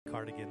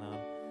cardigan on.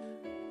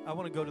 I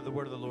want to go to the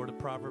word of the Lord in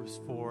Proverbs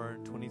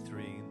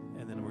 4:23,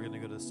 and then we're going to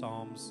go to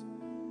Psalms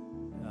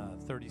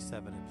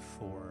 37 and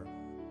 4.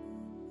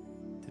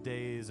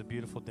 Today is a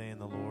beautiful day in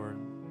the Lord.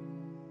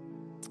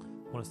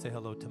 I want to say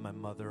hello to my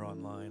mother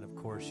online. Of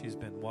course, she's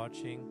been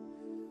watching,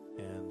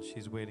 and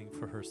she's waiting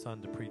for her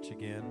son to preach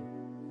again.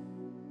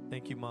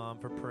 Thank you, Mom,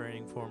 for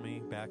praying for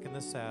me. Back in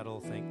the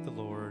saddle. Thank the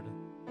Lord.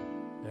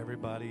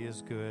 Everybody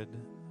is good.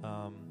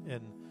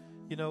 And,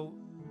 you know,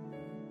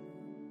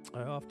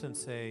 I often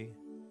say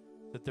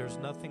that there's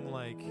nothing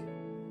like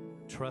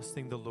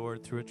trusting the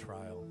Lord through a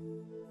trial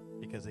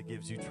because it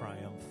gives you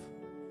triumph.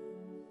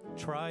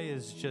 Try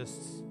is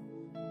just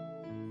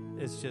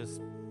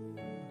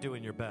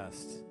doing your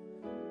best.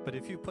 But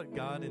if you put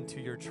God into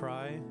your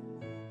try,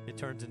 it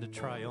turns into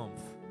triumph.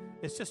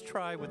 It's just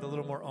try with a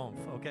little more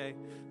oomph, okay?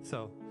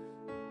 So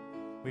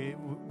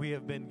we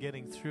have been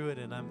getting through it,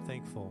 and I'm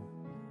thankful.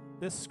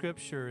 This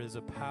scripture is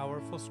a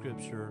powerful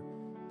scripture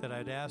that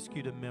I'd ask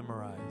you to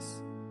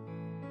memorize.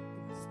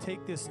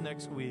 Take this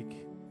next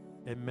week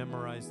and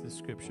memorize the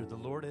scripture. The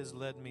Lord has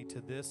led me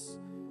to this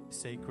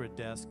sacred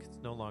desk. It's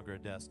no longer a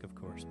desk, of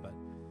course, but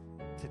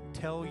to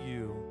tell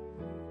you,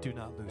 do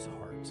not lose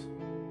heart.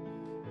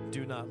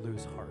 Do not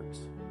lose heart.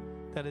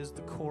 That is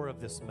the core of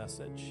this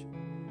message.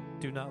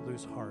 Do not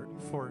lose heart.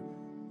 For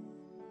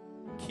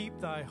keep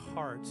thy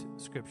heart,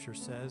 scripture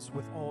says,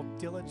 with all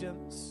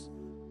diligence,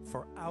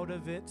 for out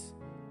of it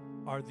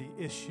are the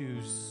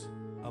issues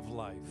of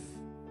life.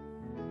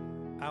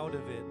 Out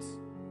of it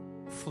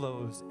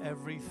flows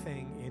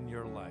everything in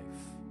your life.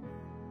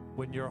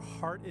 When your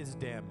heart is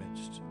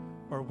damaged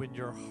or when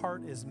your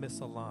heart is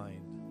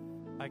misaligned,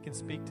 I can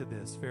speak to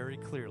this very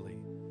clearly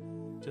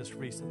just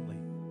recently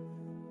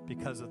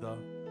because of them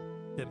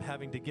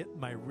having to get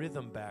my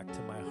rhythm back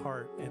to my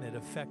heart and it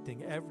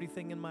affecting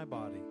everything in my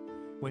body.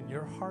 When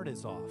your heart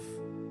is off,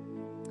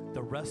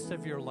 the rest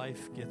of your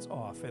life gets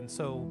off. And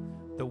so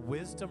the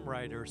wisdom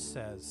writer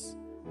says,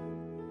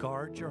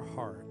 guard your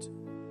heart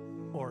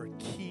or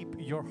keep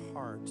your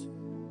heart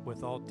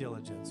with all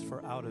diligence,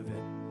 for out of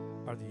it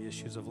are the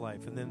issues of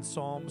life. And then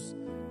Psalms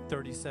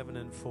 37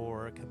 and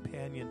 4, a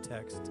companion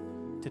text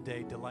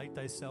today, delight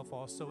thyself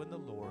also in the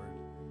Lord,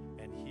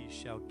 and he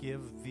shall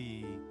give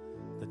thee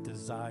the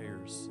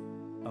desires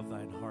of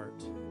thine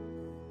heart.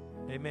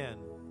 Amen.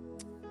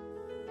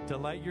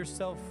 Delight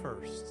yourself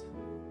first,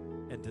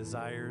 and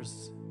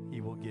desires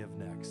he will give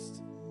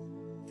next.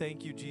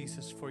 Thank you,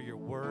 Jesus, for your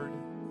word.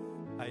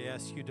 I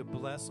ask you to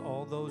bless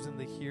all those in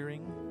the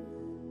hearing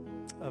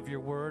of your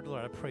word.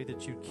 Lord, I pray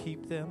that you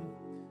keep them,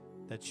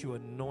 that you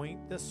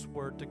anoint this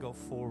word to go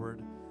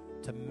forward,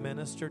 to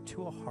minister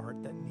to a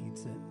heart that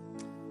needs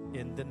it.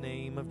 In the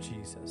name of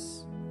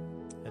Jesus.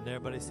 And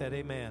everybody said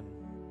amen.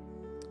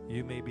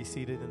 You may be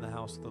seated in the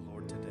house of the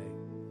Lord today.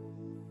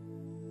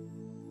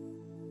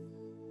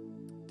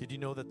 Did you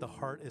know that the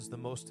heart is the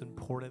most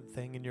important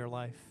thing in your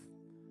life?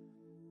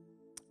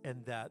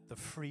 And that the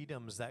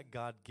freedoms that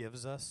God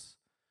gives us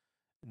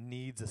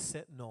needs a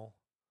sentinel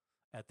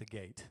at the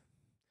gate?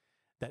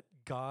 That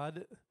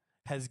God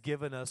has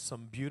given us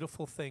some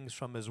beautiful things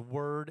from his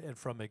word and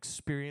from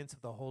experience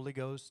of the Holy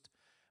Ghost,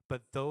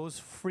 but those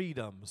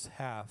freedoms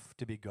have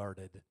to be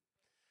guarded.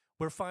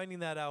 We're finding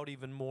that out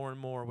even more and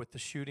more with the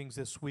shootings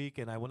this week,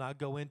 and I will not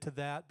go into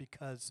that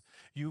because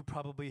you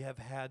probably have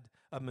had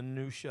a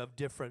minutia of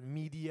different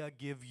media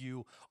give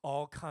you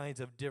all kinds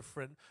of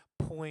different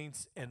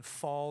points and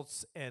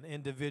faults and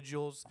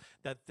individuals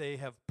that they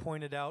have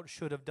pointed out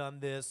should have done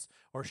this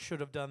or should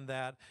have done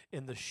that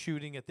in the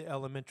shooting at the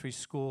elementary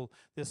school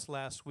this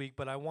last week.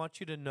 But I want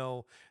you to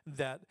know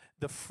that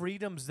the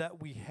freedoms that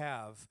we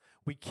have,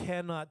 we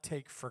cannot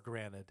take for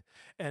granted.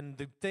 And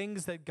the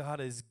things that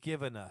God has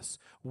given us,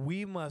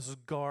 we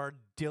must guard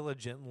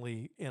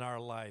diligently in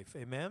our life.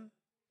 Amen?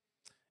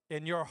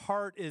 And your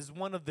heart is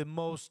one of the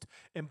most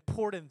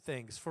important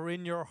things, for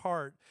in your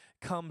heart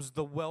comes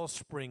the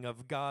wellspring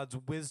of God's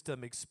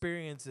wisdom,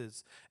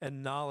 experiences,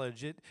 and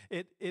knowledge.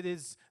 It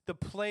is the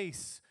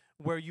place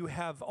where you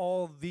have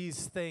all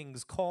these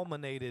things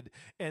culminated,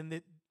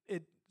 and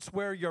it's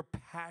where your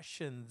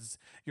passions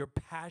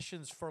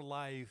for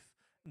life,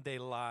 they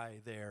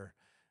lie there.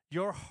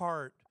 Your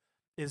heart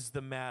is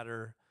the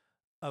matter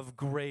of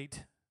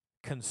great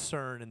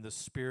concern in the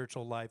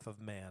spiritual life of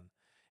man.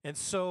 And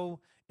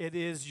so it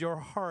is your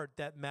heart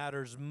that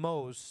matters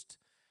most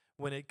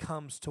when it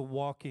comes to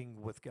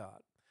walking with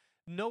God.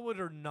 Know it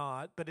or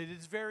not, but it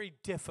is very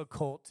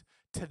difficult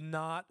to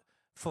not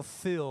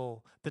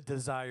fulfill the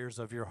desires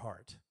of your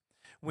heart.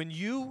 When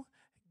you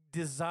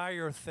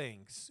desire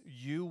things,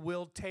 you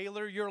will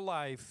tailor your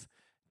life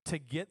to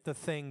get the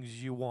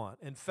things you want.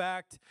 In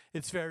fact,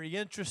 it's very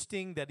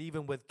interesting that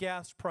even with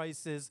gas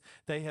prices,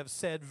 they have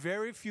said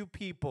very few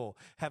people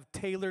have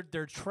tailored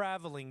their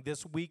traveling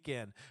this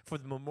weekend for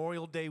the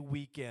Memorial Day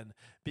weekend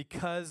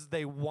because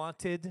they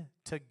wanted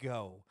to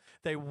go.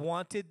 They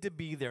wanted to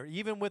be there.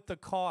 Even with the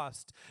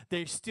cost,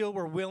 they still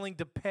were willing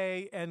to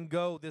pay and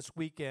go this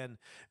weekend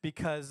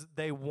because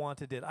they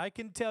wanted it. I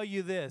can tell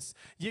you this,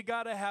 you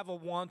got to have a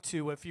want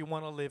to if you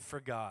want to live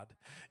for God.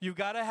 You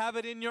got to have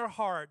it in your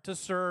heart to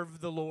serve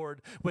the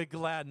Lord with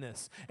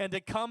gladness and to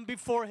come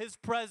before his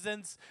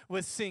presence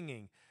with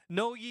singing.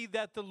 Know ye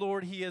that the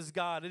Lord, he is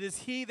God. It is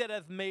he that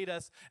hath made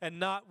us and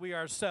not we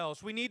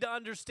ourselves. We need to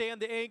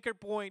understand the anchor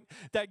point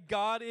that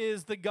God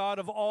is the God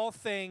of all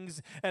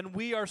things, and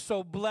we are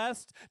so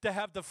blessed to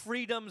have the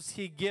freedoms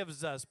he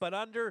gives us. But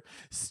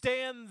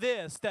understand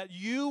this, that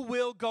you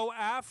will go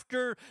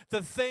after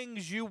the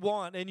things you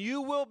want, and you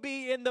will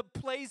be in the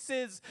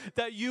places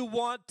that you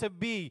want to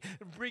be,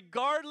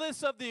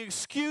 regardless of the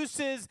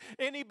excuses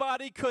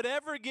anybody could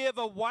ever give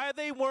of why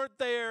they weren't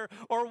there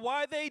or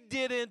why they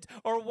didn't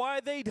or why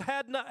they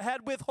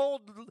had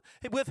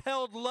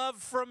withheld love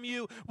from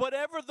you.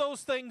 Whatever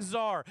those things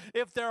are,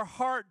 if their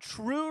heart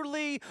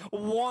truly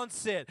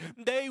wants it,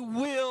 they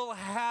will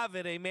have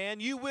it. Amen.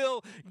 You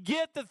will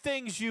get the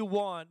things you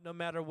want no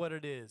matter what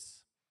it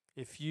is.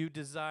 If you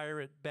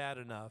desire it bad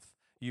enough,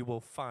 you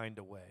will find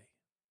a way.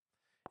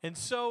 And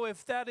so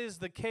if that is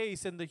the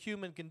case in the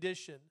human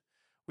condition,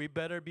 we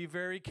better be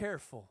very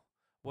careful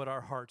what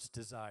our hearts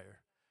desire.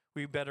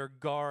 We better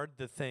guard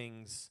the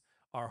things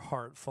our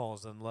heart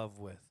falls in love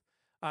with.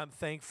 I'm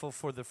thankful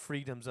for the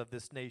freedoms of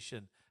this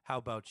nation. How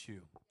about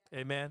you?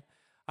 Amen.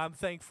 I'm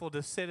thankful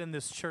to sit in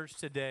this church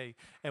today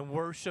and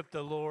worship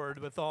the Lord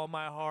with all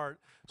my heart,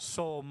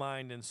 soul,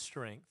 mind, and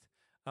strength.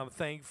 I'm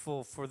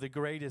thankful for the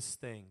greatest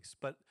things.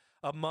 But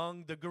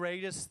among the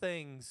greatest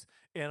things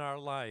in our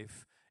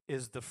life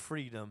is the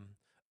freedom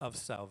of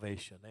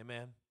salvation.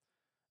 Amen.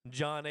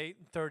 John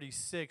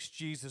 8:36,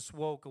 Jesus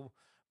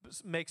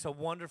makes a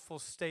wonderful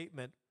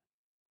statement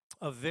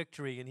of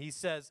victory, and he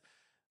says,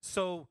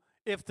 so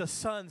if the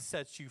Son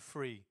sets you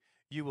free,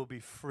 you will be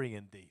free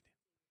indeed.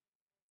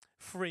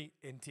 Free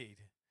indeed.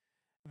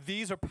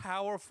 These are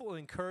powerful,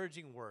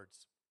 encouraging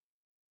words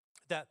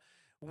that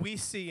we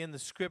see in the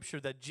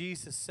scripture that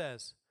Jesus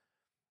says.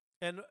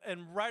 And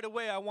right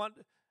away, I want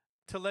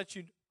to let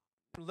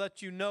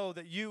you know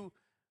that you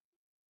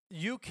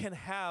can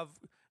have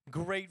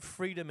great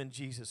freedom in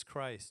Jesus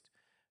Christ.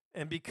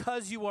 And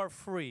because you are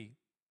free,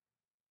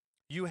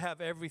 you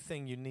have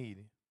everything you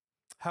need.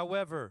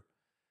 However,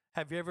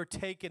 have you ever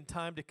taken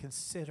time to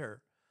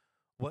consider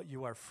what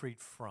you are freed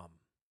from?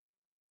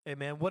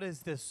 Amen. What is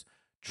this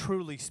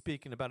truly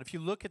speaking about? If you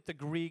look at the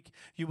Greek,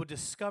 you will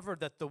discover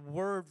that the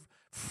word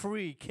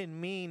free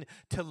can mean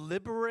to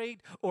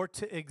liberate or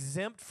to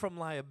exempt from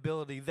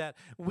liability, that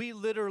we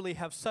literally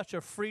have such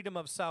a freedom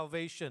of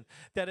salvation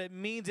that it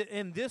means that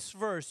in this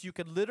verse, you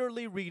could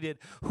literally read it,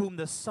 whom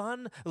the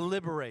Son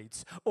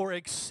liberates or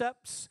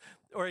accepts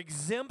or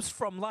exempts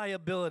from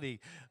liability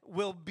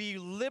will be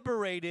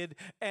liberated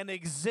and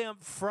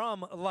exempt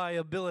from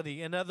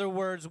liability. In other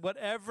words,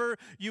 whatever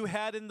you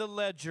had in the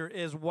ledger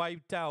is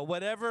wiped out.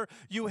 Whatever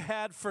you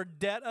had for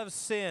debt of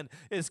sin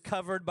is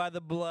covered by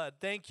the blood.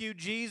 Thank you,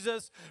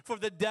 Jesus, for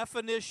the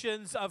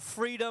definitions of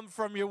freedom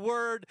from your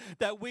word,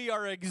 that we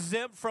are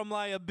exempt from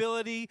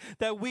liability,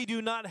 that we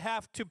do not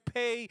have to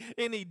pay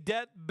any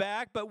debt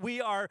back, but we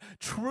are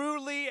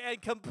truly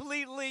and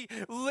completely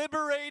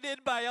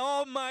liberated by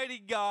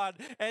Almighty God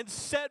and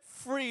set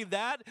free.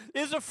 That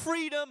is a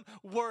freedom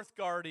worth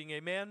guarding,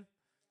 amen?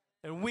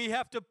 And we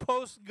have to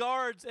post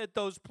guards at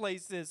those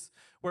places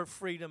where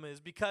freedom is,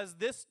 because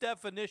this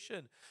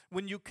definition,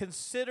 when you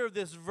consider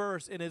this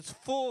verse in its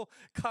full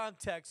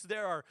context,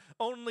 there are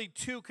only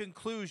two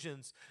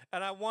conclusions.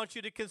 And I want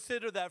you to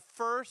consider that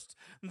first,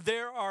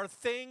 there are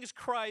things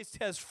Christ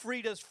has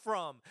freed us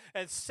from.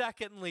 And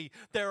secondly,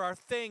 there are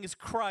things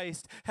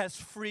Christ has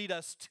freed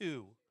us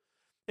to.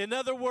 In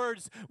other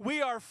words,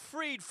 we are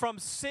freed from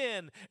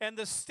sin and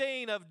the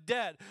stain of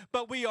debt,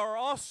 but we are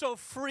also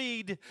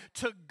freed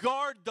to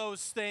guard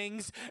those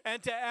things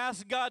and to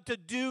ask God to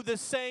do the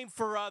same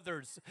for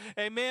others.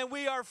 Amen.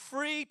 We are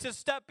free to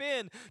step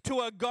in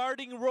to a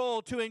guarding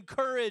role to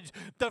encourage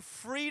the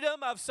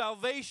freedom of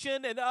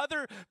salvation in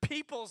other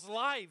people's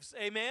lives.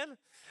 Amen.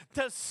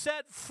 To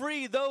set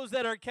free those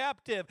that are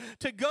captive,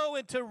 to go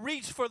and to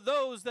reach for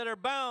those that are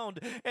bound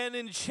and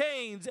in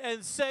chains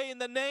and say, in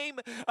the name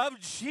of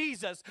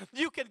Jesus,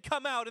 you can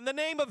come out. In the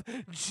name of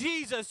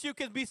Jesus, you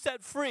can be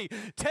set free.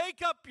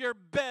 Take up your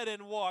bed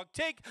and walk.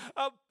 Take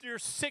up your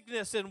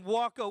sickness and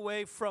walk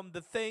away from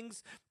the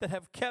things that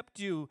have kept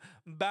you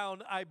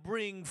bound. I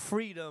bring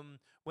freedom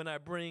when I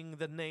bring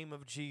the name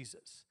of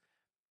Jesus.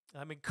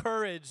 I'm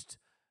encouraged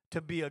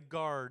to be a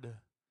guard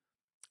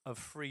of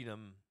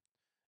freedom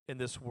in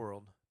this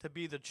world, to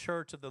be the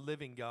church of the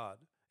living God.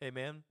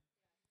 Amen.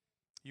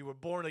 You were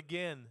born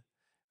again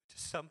to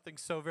something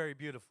so very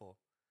beautiful,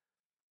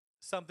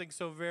 something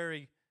so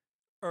very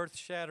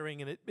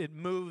earth-shattering, and it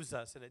moves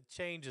us and it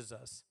changes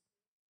us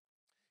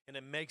and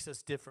it makes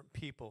us different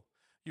people.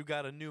 You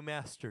got a new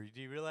master.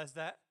 Do you realize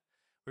that?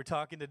 We're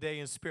talking today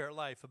in Spirit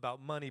Life about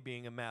money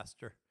being a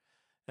master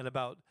and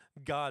about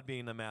God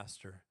being a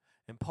master.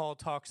 And Paul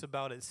talks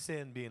about it,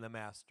 sin being a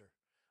master.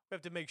 We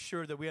have to make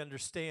sure that we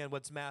understand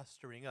what's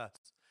mastering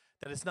us,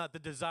 that it's not the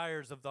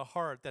desires of the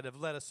heart that have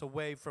led us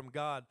away from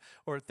God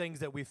or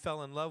things that we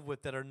fell in love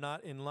with that are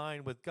not in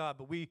line with God.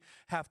 But we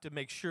have to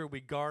make sure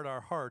we guard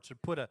our hearts or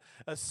put a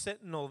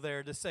sentinel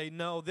there to say,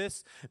 no,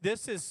 this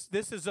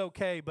is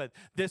okay, but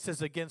this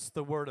is against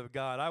the Word of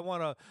God. I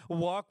want to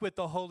walk with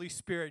the Holy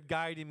Spirit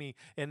guiding me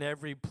in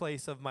every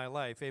place of my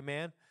life.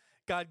 Amen?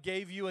 God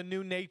gave you a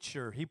new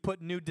nature. He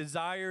put new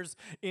desires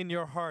in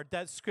your heart.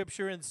 That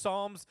scripture in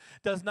Psalms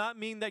does not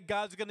mean that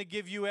God's going to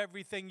give you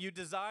everything you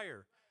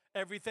desire,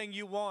 everything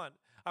you want.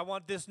 I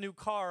want this new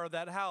car or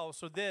that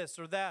house or this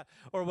or that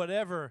or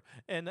whatever.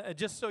 And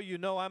just so you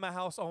know, I'm a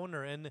house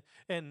owner.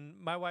 And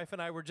my wife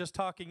and I were just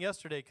talking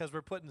yesterday because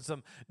we're putting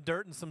some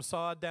dirt and some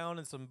sod down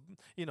and some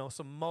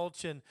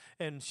mulch.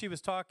 And she was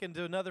talking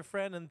to another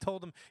friend and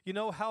told him,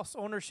 house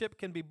ownership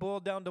can be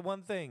boiled down to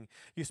one thing.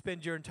 You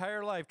spend your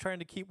entire life trying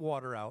to keep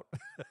water out.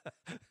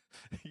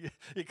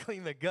 You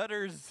clean the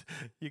gutters.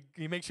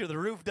 You make sure the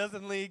roof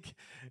doesn't leak.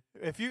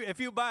 If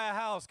you buy a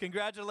house,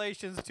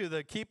 congratulations to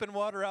the Keeping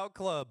Water Out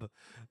Club.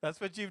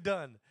 That's what you've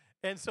done.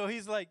 And so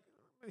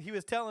he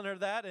was telling her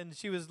that, and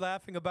she was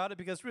laughing about it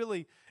because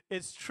really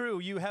it's true.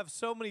 You have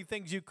so many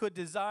things you could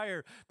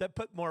desire that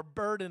put more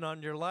burden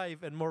on your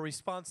life and more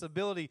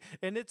responsibility,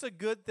 and it's a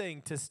good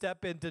thing to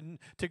step into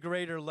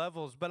greater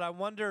levels. But I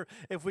wonder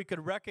if we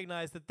could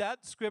recognize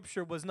that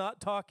scripture was not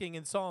talking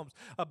in Psalms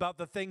about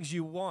the things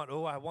you want.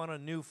 Oh, I want a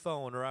new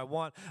phone, or I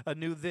want a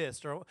new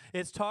this. Or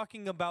it's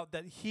talking about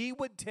that he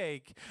would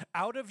take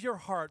out of your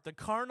heart the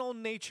carnal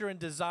nature and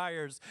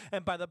desires,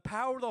 and by the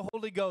power of the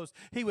Holy Ghost,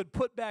 he would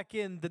put back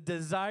in the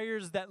desires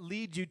that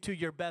lead you to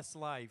your best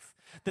life,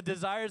 the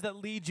desires that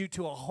lead you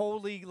to a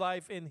holy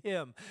life in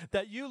him,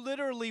 that you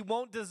literally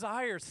won't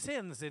desire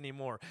sins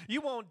anymore. You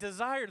won't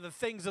desire the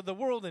things of the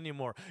world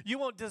anymore. You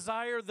won't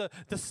desire the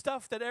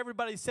stuff that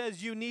everybody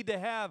says you need to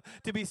have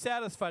to be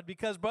satisfied,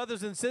 because,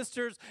 brothers and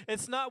sisters,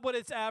 it's not what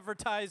it's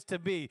advertised to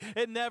be.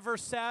 It never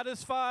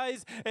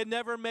satisfies. It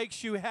never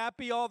makes you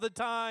happy all the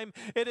time.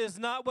 It is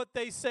not what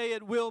they say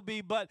it will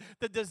be, but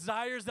the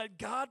desires that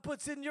God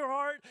puts in your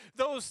heart,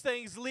 those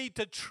things lead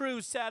to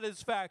true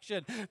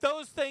satisfaction.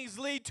 Those things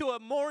lead to a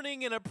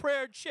morning in a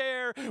prayer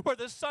chair where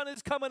the sun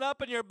is coming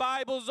up and your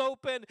Bible's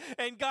open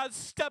and God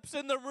steps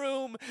in the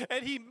room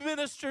and he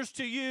ministers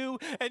to you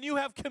and you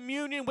have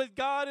communion with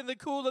God in the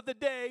cool of the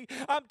day.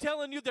 I'm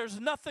telling you, there's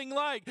nothing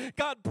like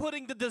God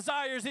putting the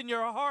desires in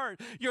your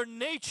heart. Your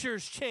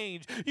nature's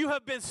changed. You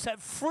have been set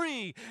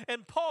free.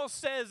 And Paul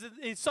says,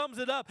 he sums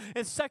it up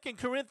in 2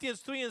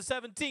 Corinthians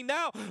 3:17.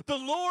 Now the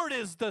Lord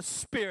is the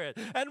Spirit,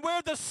 and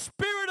where the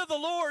Spirit of the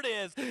Lord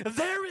is,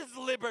 there is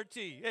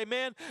liberty.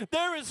 Amen.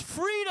 There is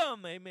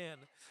freedom. Amen.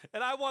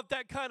 And I want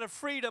that kind of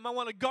freedom. I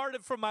want to guard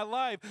it for my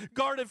life,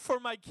 guard it for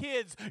my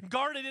kids,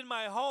 guard it in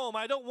my home.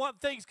 I don't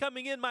want things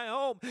coming in my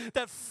home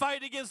that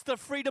fight against the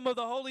freedom of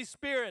the Holy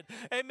Spirit.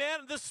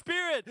 Amen. The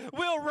Spirit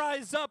will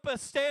rise up a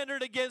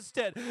standard against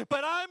it,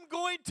 but I'm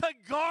going to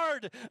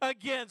guard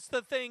against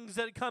the things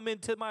that come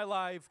into my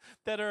life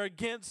that are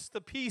against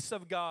the peace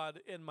of God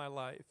in my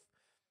life.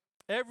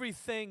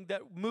 Everything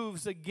that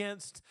moves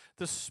against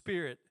the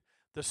Spirit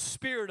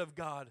of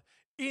God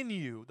in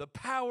you, the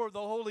power of the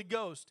Holy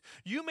Ghost,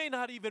 you may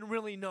not even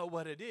really know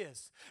what it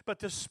is, but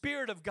the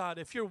Spirit of God,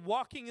 if you're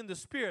walking in the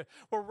Spirit,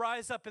 will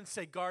rise up and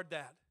say, guard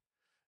that.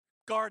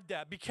 Guard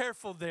that. Be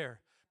careful there.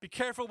 Be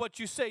careful what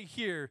you say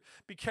here.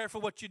 Be careful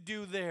what you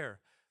do there.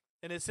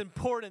 And it's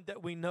important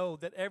that we know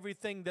that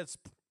everything that's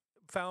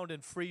found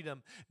in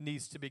freedom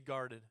needs to be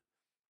guarded.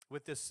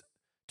 With this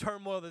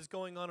turmoil that's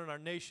going on in our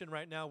nation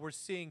right now, we're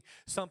seeing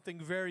something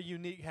very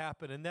unique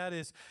happen, and that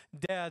is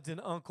dads and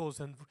uncles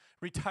and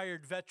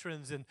retired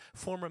veterans and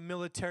former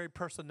military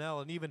personnel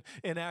and even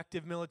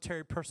inactive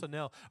military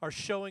personnel are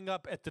showing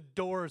up at the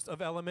doors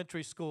of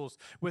elementary schools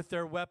with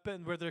their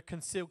weapon, where they're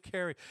concealed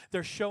carry.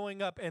 They're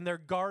showing up and they're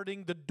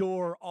guarding the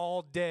door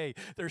all day.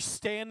 They're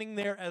standing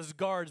there as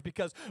guards,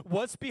 because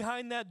what's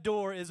behind that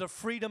door is a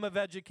freedom of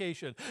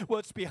education.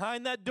 What's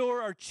behind that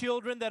door are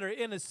children that are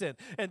innocent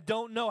and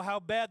don't know how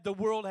bad the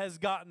world has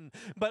gotten.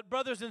 But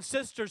brothers and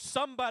sisters,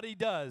 somebody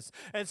does,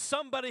 and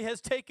somebody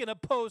has taken a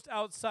post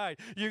outside.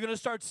 You're going to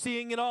start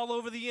seeing it all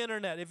over the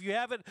internet. If you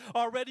haven't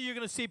already, you're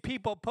going to see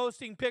people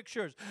posting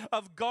pictures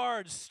of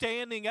guards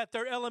standing at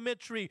their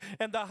elementary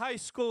and the high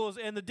schools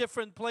and the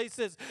different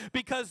places,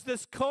 because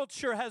this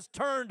culture has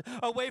turned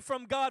away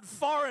from God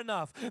far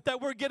enough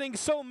that we're getting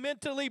so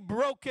mentally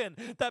broken,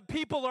 that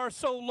people are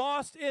so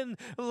lost in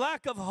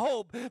lack of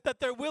hope that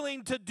they're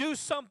willing to do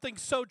something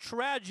so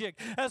tragic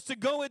as to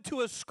go into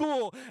a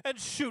school go and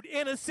shoot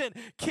innocent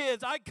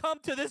kids. I come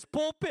to this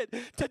pulpit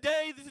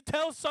today to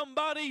tell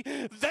somebody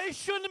they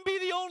shouldn't be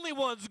the only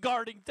ones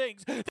guarding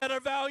things that are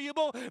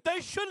valuable.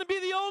 They shouldn't be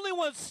the only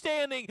ones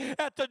standing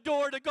at the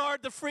door to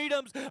guard the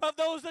freedoms of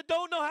those that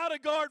don't know how to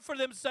guard for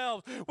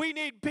themselves. We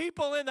need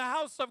people in the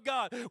house of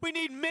God. We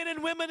need men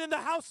and women in the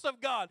house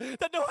of God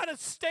that know how to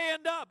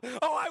stand up.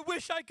 Oh, I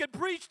wish I could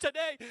preach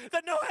today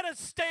that know how to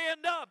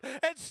stand up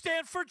and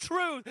stand for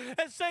truth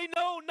and say,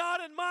 no,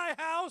 not in my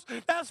house.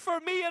 As for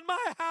me and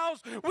my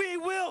house, we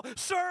will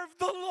serve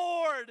the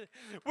Lord.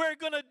 We're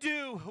going to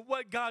do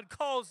what God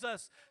calls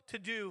us to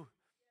do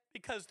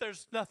because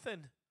there's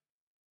nothing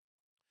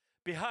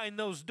behind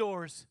those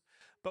doors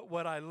but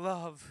what I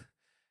love,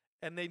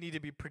 and they need to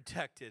be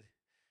protected.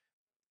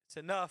 It's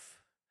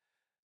enough.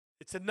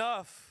 It's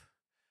enough.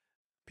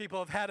 People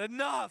have had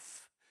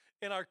enough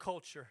in our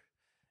culture,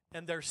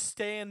 and they're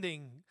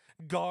standing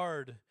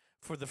guard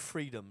for the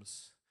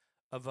freedoms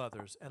of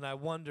others. And I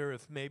wonder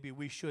if maybe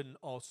we shouldn't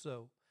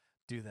also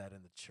do that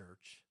in the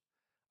church.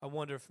 I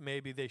wonder if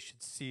maybe they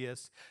should see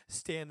us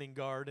standing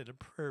guard in a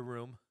prayer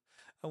room.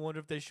 I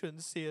wonder if they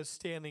shouldn't see us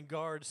standing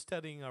guard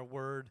studying our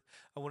word.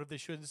 I wonder if they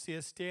shouldn't see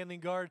us standing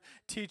guard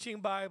teaching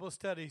Bible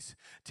studies,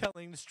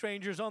 telling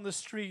strangers on the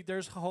street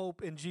there's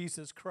hope in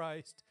Jesus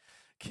Christ.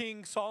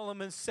 King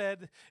Solomon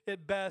said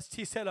it best.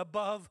 He said,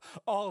 above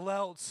all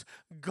else,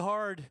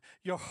 guard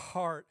your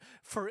heart,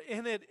 for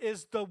in it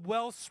is the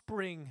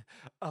wellspring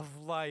of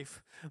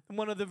life.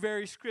 One of the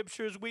very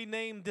scriptures we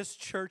named this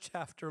church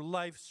after,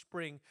 Life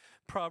Spring,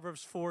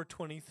 Proverbs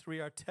 4:23,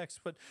 our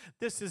text. But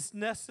this is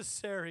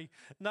necessary,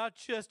 not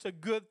just a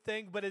good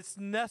thing, but it's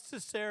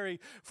necessary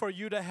for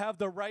you to have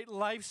the right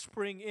life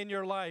spring in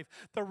your life,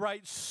 the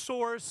right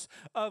source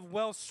of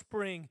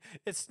wellspring.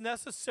 It's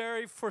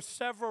necessary for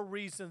several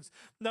reasons.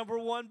 Number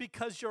one,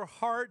 because your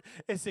heart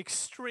is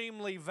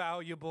extremely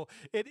valuable.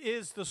 It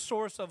is the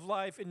source of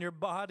life in your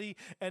body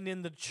and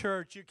in the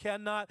church. You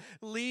cannot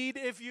lead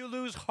if you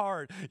lose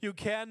heart. You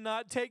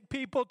cannot take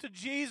people to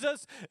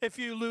Jesus if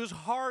you lose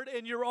heart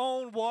in your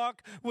own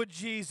walk with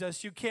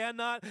Jesus. You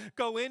cannot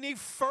go any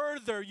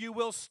further. You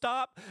will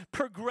stop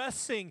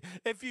progressing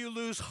if you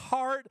lose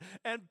heart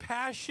and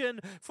passion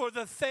for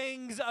the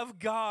things of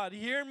God.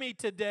 Hear me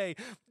today.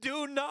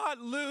 Do not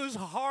lose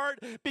heart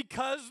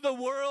because the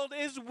world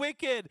is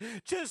wicked.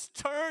 Just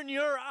turn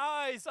your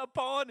eyes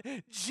upon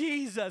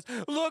Jesus.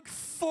 Look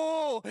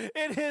full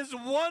in his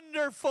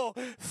wonderful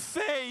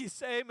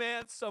face.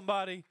 Amen,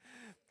 somebody.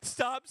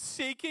 Stop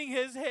seeking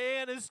his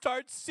hand and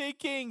start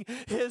seeking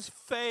his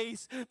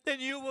face.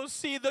 Then you will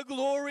see the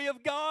glory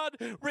of God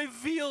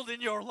revealed in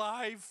your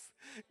life.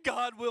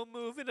 God will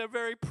move in a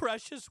very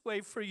precious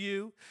way for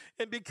you.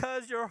 And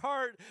because your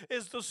heart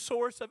is the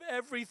source of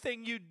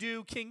everything you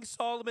do, King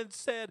Solomon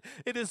said,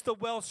 it is the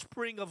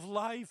wellspring of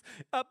life.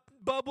 Up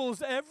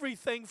bubbles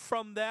everything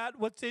from that.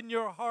 What's in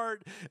your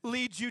heart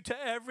leads you to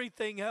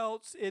everything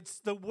else. It's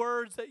the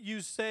words that you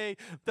say,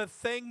 the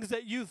things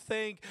that you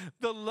think,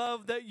 the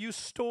love that you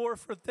store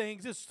for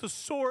things. It's the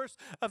source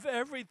of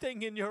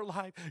everything in your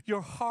life.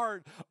 Your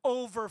heart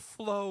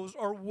overflows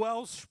or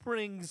well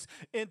springs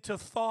into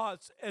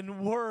thoughts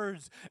and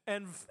words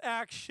and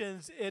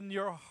actions in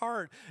your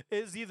heart.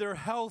 Is either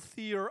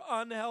healthy or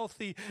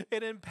unhealthy.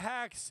 It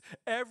impacts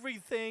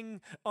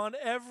everything on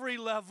every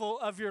level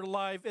of your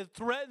life. It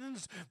threatens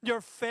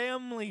your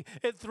family.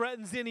 It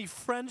threatens any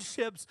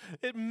friendships,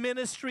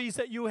 ministries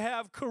that you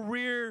have,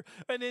 career,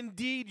 and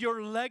indeed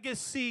your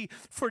legacy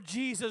for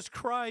Jesus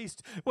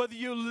Christ. Whether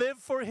you live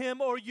for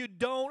him or you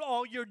don't,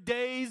 all your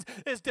days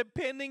is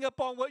depending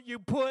upon what you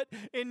put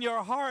in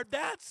your heart.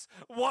 That's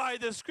why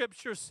the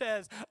scripture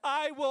says,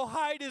 I will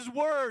hide his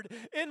word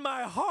in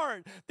my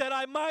heart that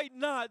I might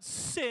not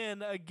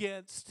sin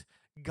against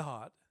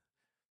God.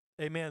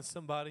 Amen,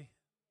 somebody.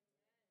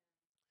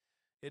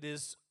 It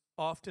is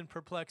often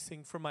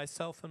perplexing for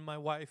myself and my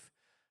wife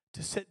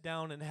to sit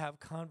down and have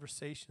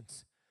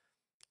conversations.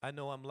 I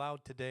know I'm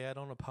loud today. I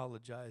don't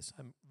apologize.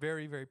 I'm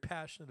very, very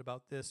passionate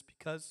about this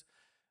because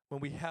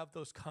when we have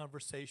those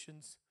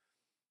conversations,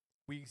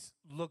 we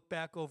look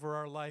back over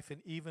our life,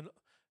 and even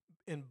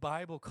in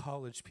Bible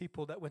college,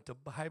 people that went to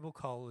Bible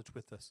college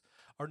with us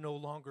are no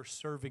longer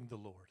serving the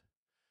Lord.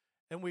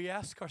 And we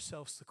ask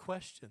ourselves the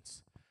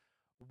questions,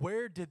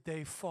 where did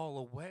they fall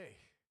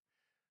away?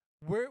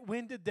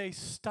 When did they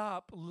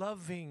stop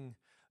loving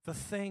the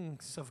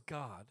things of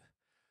God?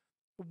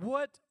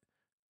 What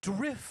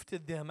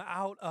drifted them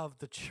out of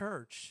the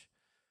church?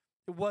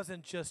 It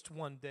wasn't just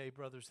one day,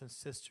 brothers and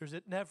sisters.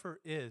 It never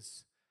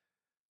is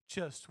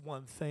just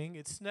one thing.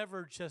 It's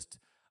never just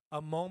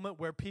a moment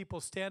where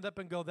people stand up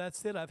and go,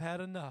 that's it, I've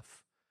had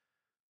enough.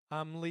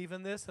 I'm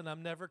leaving this and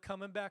I'm never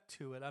coming back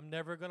to it. I'm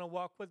never going to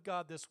walk with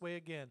God this way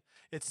again.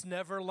 It's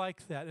never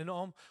like that. In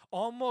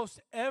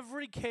almost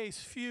every case,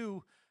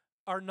 few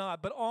are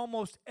not, but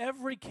almost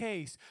every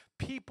case,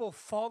 people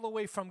fall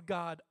away from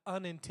God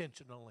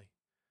unintentionally.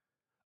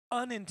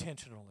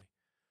 Unintentionally.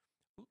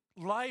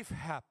 Life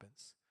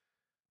happens.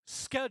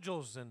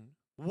 Schedules and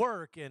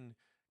work and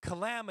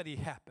calamity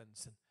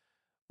happens. And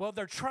While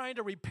they're trying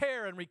to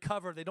repair and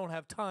recover, they don't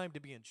have time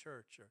to be in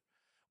church. Or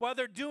while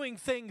they're doing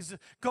things,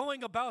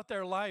 going about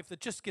their life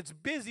that just gets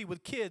busy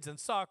with kids and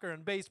soccer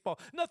and baseball.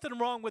 Nothing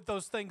wrong with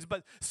those things,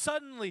 but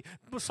suddenly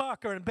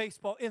soccer and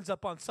baseball ends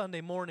up on Sunday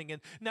morning, and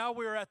now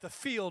we're at the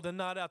field and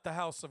not at the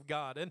house of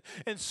God.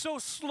 And so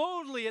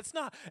slowly, it's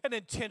not an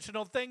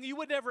intentional thing. You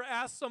would never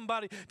ask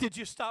somebody, did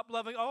you stop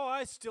loving? Oh,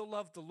 I still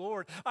love the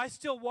Lord. I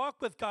still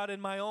walk with God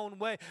in my own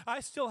way.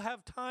 I still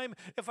have time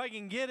if I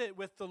can get it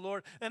with the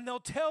Lord. And they'll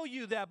tell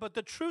you that, but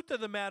the truth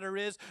of the matter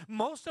is,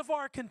 most of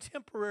our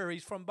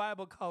contemporaries from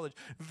Bible college,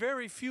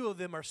 very few of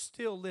them are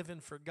still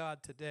living for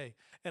God today.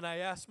 And I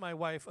asked my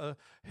wife a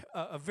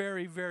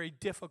very, very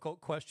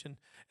difficult question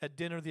at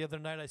dinner the other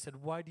night. I said,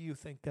 why do you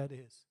think that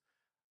is?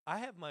 I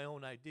have my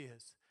own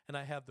ideas, and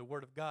I have the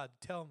Word of God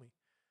to tell me.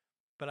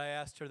 But I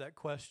asked her that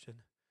question,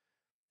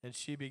 and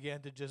she began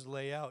to just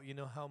lay out, you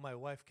know how my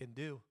wife can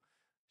do.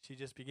 She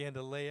just began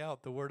to lay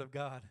out the Word of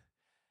God.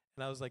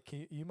 And I was like,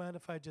 can you mind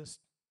if I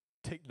just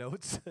take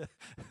notes?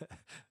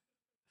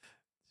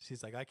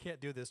 She's like, I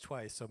can't do this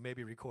twice, so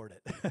maybe record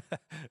it.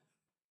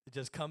 It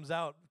just comes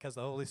out because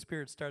the Holy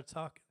Spirit starts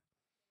talking.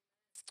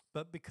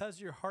 But because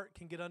your heart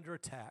can get under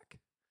attack,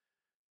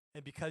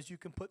 and because you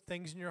can put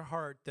things in your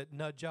heart that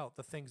nudge out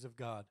the things of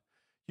God,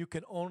 you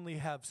can only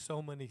have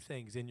so many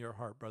things in your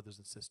heart, brothers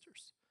and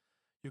sisters.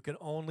 You can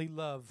only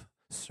love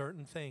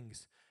certain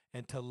things,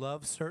 and to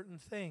love certain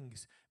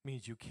things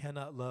means you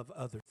cannot love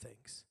other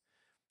things.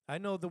 I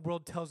know the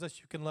world tells us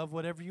you can love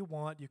whatever you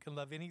want, you can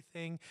love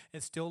anything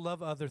and still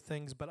love other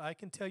things, but I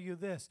can tell you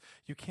this,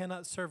 you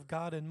cannot serve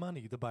God and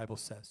money, the Bible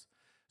says.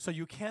 So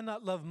you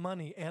cannot love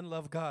money and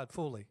love God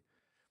fully.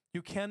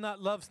 You cannot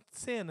love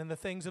sin and the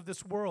things of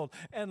this world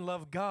and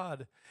love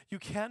God. You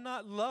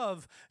cannot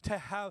love to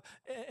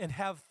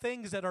have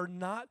things that are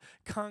not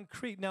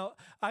concrete. Now,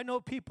 I know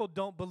people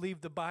don't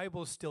believe the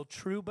Bible is still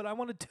true, but I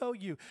want to tell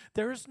you,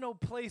 there is no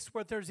place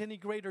where there's any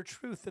greater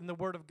truth than the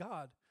Word of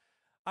God.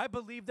 I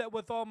believe that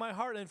with all my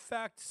heart. In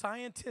fact,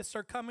 scientists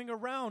are coming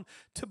around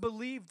to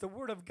believe the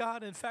Word of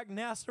God. In fact,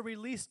 NASA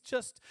released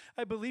just,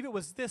 I believe it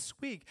was this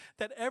week,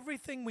 that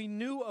everything we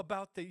knew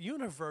about the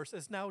universe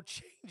is now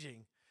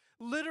changing.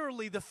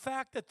 Literally, the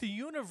fact that the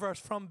universe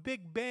from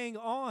Big Bang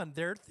on,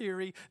 their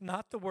theory,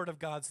 not the Word of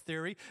God's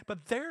theory,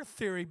 but their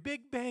theory,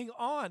 Big Bang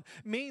on,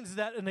 means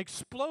that an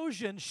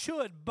explosion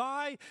should,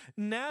 by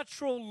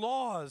natural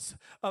laws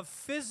of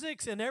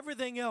physics and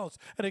everything else,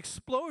 an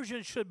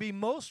explosion should be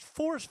most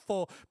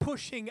forceful,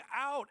 pushing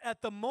out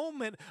at the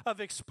moment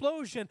of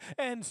explosion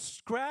and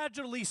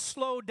gradually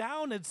slow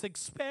down its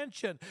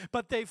expansion.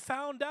 But they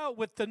found out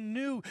with the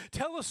new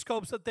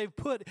telescopes that they've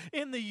put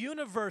in the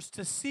universe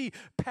to see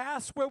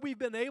past where we've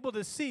been able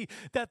to see,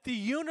 that the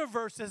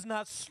universe is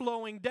not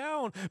slowing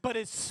down, but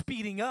it's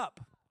speeding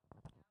up.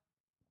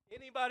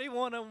 Anybody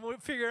want to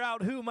figure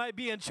out who might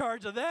be in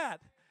charge of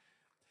that?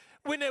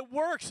 When it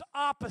works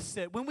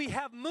opposite, when we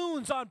have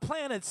moons on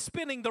planets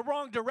spinning the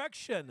wrong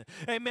direction,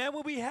 amen,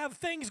 when we have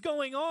things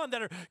going on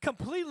that are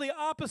completely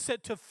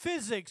opposite to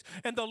physics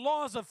and the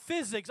laws of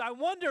physics, I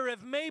wonder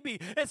if maybe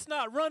it's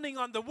not running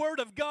on the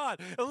Word of God.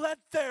 Let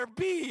there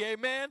be,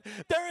 amen.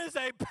 There is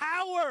a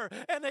power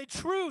and a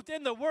truth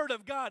in the Word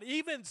of God.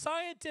 Even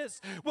scientists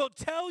will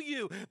tell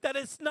you that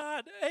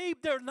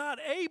they're not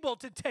able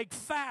to take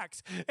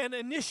facts and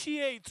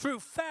initiate through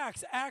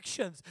facts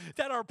actions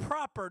that are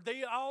proper.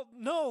 They all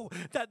know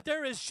that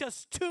there is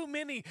just too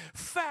many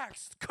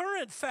facts.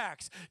 Current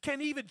facts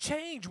can even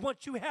change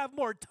once you have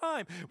more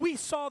time. We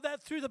saw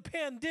that through the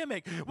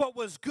pandemic. What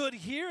was good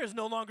here is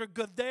no longer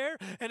good there,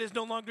 and is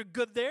no longer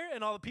good there,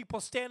 and all the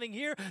people standing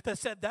here that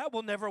said that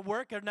will never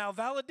work are now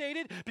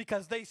validated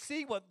because they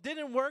see what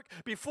didn't work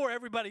before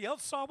everybody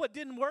else saw what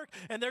didn't work,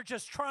 and they're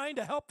just trying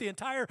to help the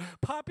entire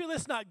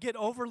populace not get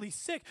overly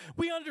sick.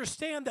 We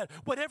understand that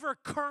whatever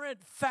current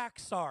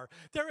facts are,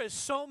 there is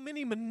so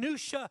many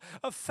minutia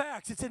of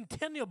facts. It's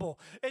untenable.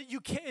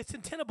 It's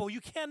untenable. You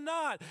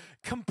cannot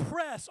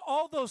compress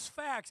all those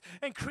facts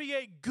and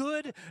create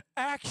good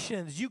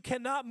actions. You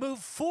cannot move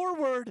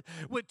forward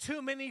with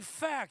too many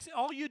facts.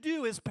 All you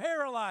do is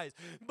paralyze.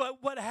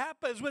 But what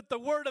happens with the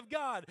Word of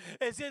God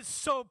is it's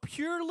so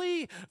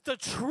purely the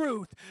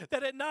truth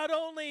that it not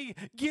only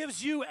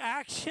gives you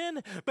action,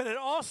 but it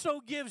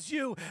also gives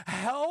you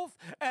health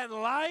and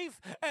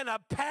life and a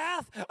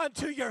path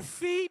unto your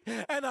feet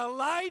and a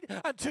light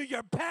unto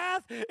your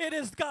path. It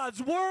is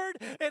God's Word.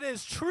 It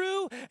is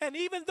true, and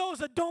even those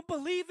that don't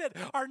believe it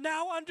are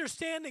now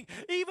understanding.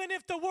 Even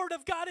if the Word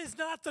of God is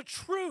not the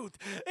truth,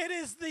 it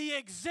is the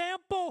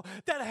example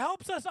that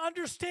helps us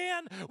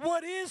understand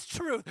what is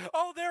truth.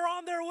 Oh, they're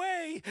on their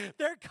way.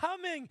 They're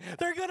coming.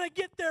 They're going to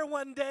get there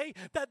one day,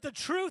 that the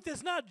truth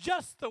is not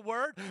just the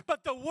Word,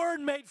 but the Word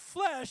made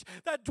flesh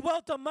that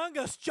dwelt among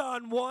us,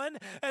 John 1,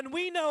 and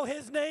we know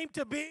His name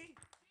to be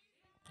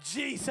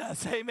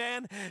Jesus,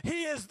 amen.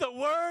 He is the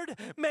Word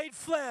made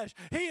flesh.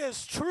 He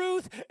is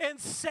truth in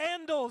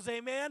sandals,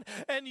 amen.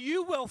 And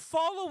you will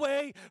fall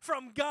away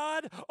from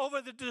God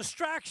over the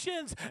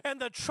distractions and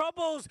the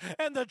troubles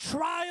and the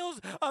trials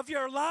of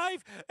your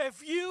life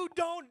if you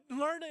don't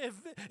learn. If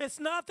it's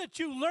not that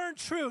you learn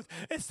truth,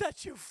 it's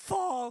that you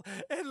fall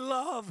in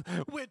love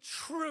with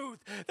truth,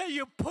 that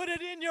you put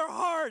it in your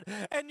heart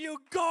and you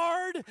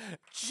guard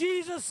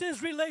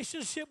Jesus'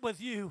 relationship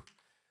with you.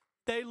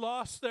 They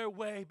lost their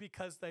way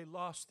because they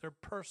lost their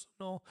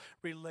personal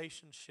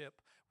relationship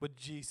with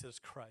Jesus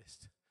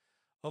Christ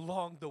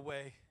along the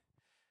way.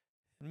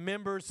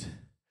 Members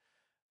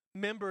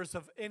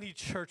of any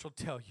church will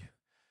tell you,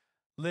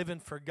 living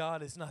for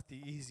God is not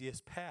the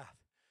easiest path,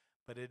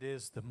 but it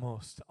is the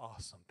most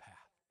awesome path.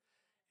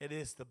 It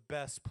is the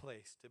best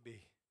place to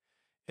be.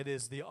 It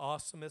is the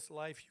awesomest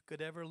life you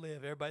could ever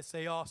live. Everybody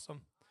say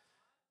awesome.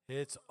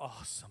 It's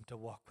awesome to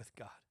walk with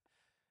God.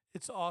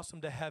 It's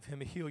awesome to have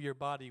him heal your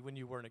body when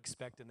you weren't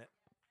expecting it.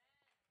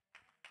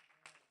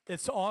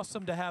 It's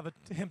awesome to have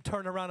him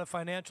turn around a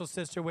financial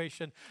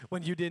situation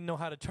when you didn't know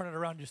how to turn it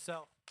around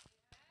yourself.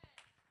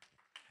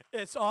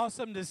 It's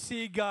awesome to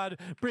see God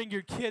bring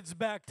your kids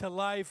back to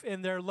life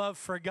in their love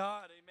for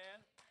God.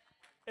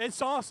 Amen.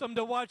 It's awesome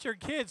to watch your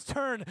kids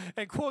turn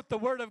and quote the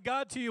Word of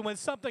God to you when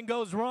something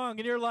goes wrong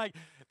and you're like,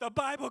 the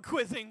Bible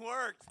quizzing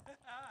worked.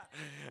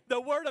 The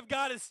Word of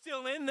God is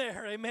still in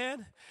there,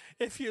 amen?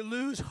 If you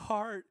lose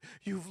heart,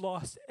 you've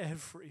lost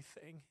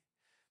everything.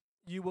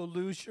 You will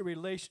lose your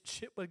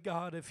relationship with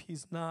God if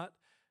he's not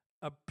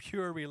a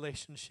pure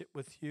relationship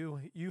with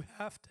you. You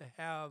have to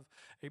have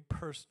a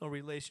personal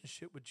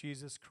relationship with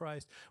Jesus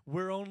Christ.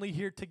 We're only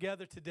here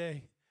together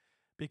today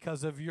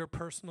because of your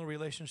personal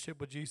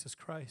relationship with Jesus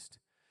Christ.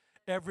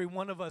 Every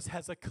one of us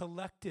has a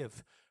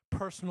collective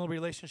personal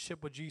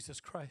relationship with Jesus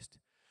Christ,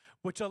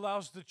 which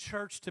allows the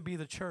church to be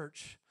the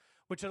church,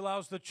 which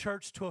allows the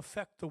church to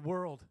affect the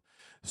world.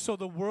 So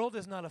the world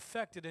is not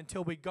affected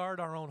until we guard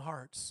our own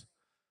hearts.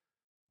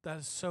 That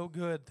is so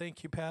good.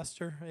 Thank you,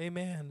 Pastor.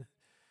 Amen.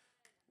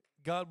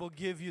 God will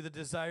give you the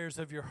desires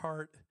of your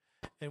heart,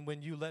 and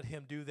when you let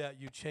him do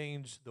that, you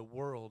change the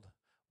world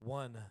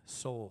one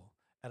soul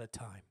at a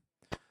time.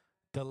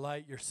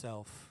 Delight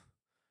yourself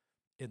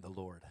in the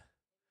Lord.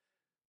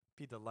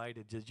 Be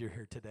delighted that you're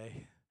here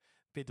today.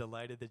 Be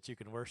delighted that you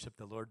can worship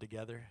the Lord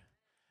together.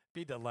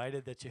 Be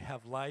delighted that you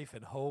have life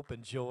and hope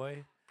and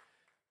joy.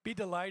 Be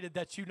delighted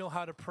that you know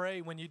how to pray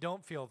when you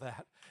don't feel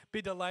that.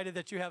 Be delighted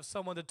that you have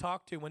someone to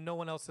talk to when no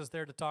one else is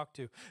there to talk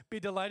to.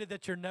 Be delighted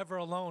that you're never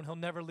alone. He'll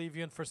never leave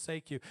you and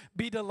forsake you.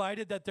 Be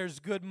delighted that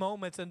there's good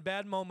moments and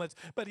bad moments,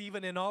 but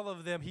even in all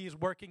of them, he's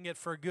working it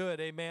for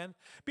good. Amen.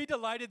 Be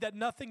delighted that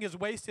nothing is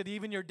wasted,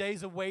 even your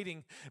days of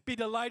waiting. Be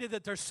delighted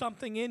that there's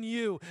something in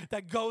you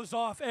that goes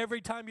off every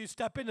time you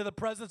step into the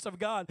presence of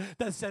God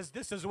that says,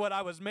 this is what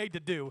I was made to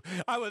do.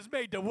 I was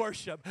made to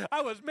worship.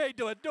 I was made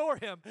to adore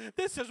him.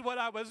 This is what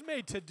I was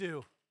made to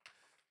do.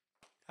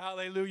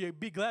 Hallelujah.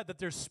 Be glad that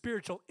there's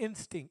spiritual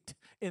instinct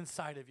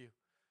inside of you.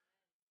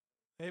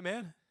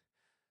 Amen.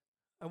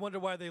 I wonder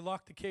why they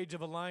locked the cage of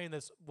a lion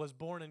that was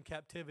born in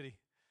captivity.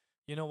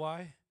 You know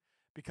why?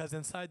 Because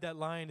inside that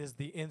lion is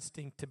the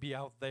instinct to be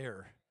out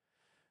there.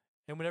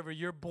 And whenever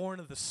you're born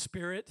of the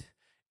Spirit,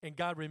 and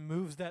God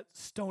removes that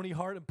stony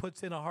heart and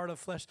puts in a heart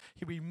of flesh,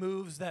 he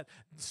removes that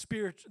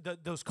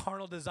those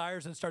carnal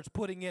desires and starts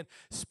putting in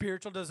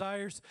spiritual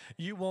desires.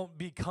 You won't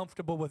be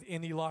comfortable with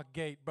any locked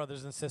gate,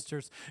 brothers and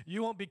sisters.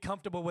 You won't be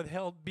comfortable with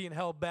being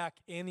held back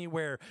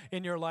anywhere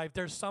in your life.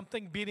 There's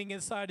something beating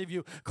inside of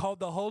you called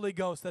the Holy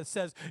Ghost that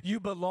says you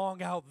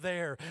belong out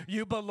there.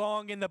 You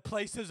belong in the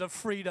places of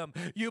freedom.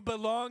 You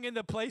belong in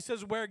the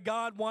places where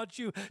God wants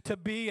you to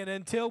be. And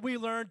until we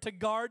learn to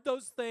guard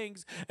those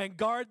things and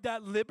guard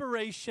that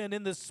liberation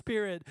in the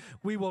Spirit,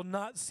 we will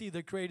not see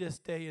the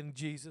greatest day in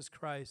Jesus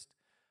Christ.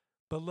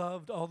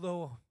 Beloved,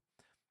 although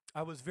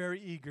I was very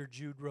eager,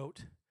 Jude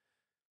wrote,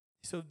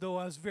 so though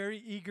I was very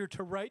eager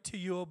to write to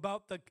you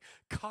about the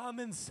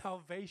common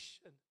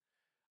salvation,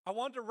 I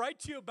wanted to write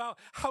to you about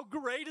how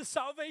great a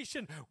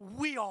salvation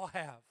we all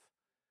have.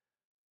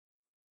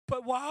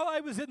 But while I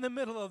was in the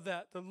middle of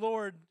that, the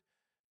Lord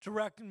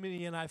directed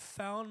me, and I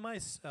found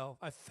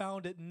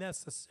it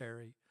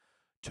necessary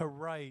to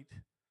write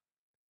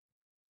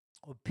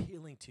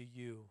appealing to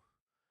you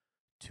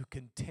to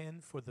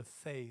contend for the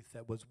faith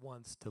that was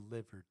once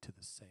delivered to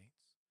the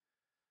saints.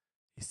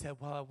 He said,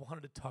 well, I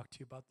wanted to talk to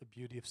you about the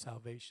beauty of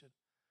salvation.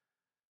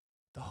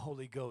 The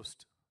Holy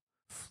Ghost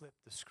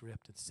flipped the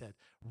script and said,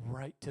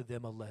 write to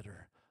them a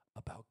letter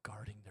about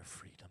guarding their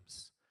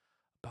freedoms,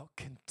 about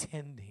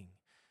contending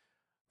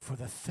for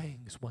the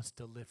things once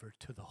delivered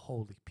to the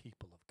holy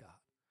people of God.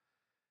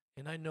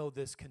 And I know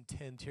this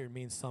contend here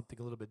means something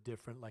a little bit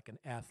different, like an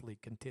athlete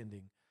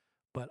contending.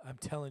 But I'm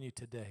telling you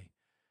today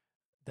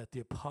that the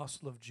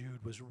Apostle of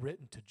Jude was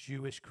written to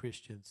Jewish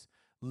Christians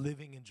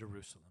living in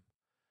Jerusalem,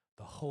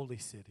 the holy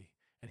city.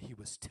 And he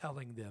was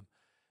telling them,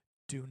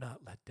 do not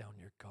let down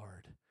your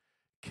guard.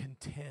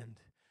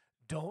 Contend.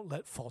 Don't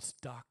let false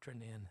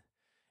doctrine in.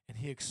 And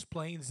he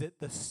explains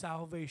it, the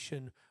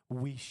salvation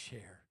we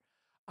share.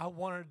 I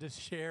wanted to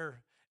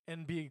share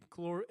and be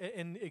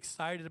and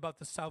excited about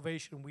the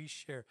salvation we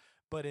share,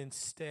 but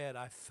instead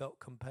I felt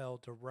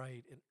compelled to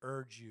write and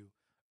urge you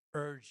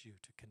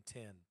to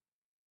contend.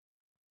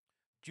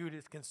 Jude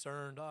is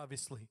concerned,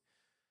 obviously,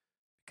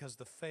 because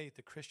the faith,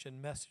 the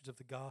Christian message of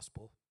the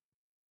gospel,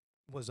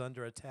 was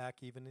under attack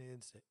even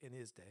in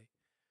his day.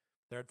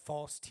 There had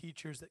false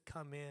teachers that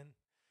come in.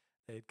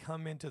 They had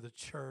come into the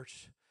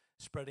church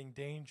spreading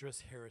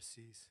dangerous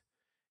heresies.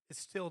 It's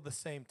still the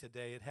same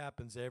today. It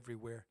happens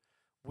everywhere.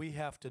 We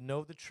have to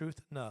know the truth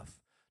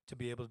enough to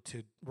be able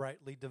to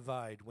rightly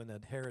divide when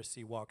a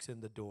heresy walks in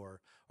the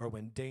door or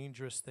when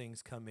dangerous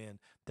things come in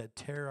that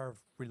tear our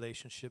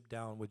relationship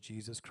down with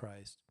Jesus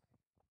Christ.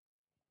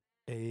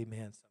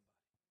 Amen, somebody.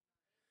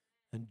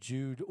 And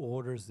Jude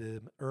orders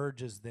them,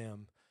 urges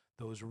them,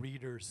 those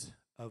readers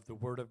of the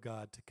Word of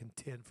God, to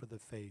contend for the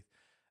faith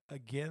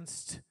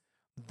against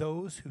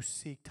those who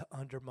seek to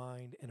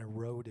undermine and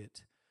erode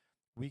it.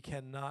 We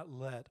cannot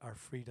let our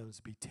freedoms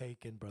be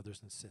taken, brothers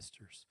and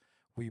sisters.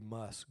 We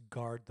must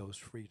guard those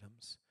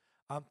freedoms.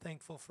 I'm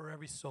thankful for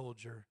every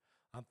soldier.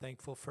 I'm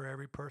thankful for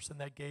every person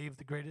that gave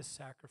the greatest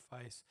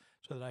sacrifice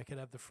so that I could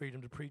have the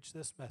freedom to preach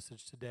this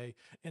message today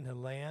in a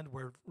land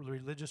where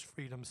religious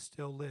freedom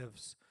still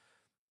lives.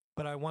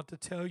 But I want to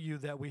tell you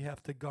that we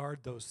have to guard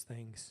those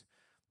things.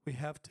 We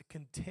have to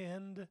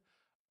contend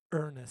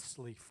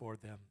earnestly for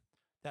them.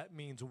 That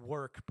means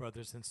work,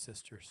 brothers and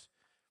sisters.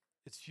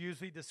 It's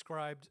usually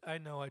described, I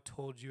know I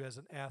told you, as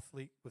an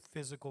athlete with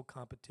physical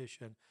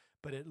competition,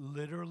 but it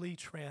literally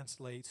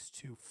translates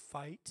to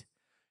fight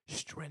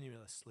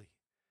strenuously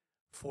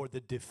for the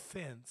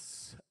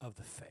defense of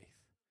the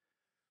faith.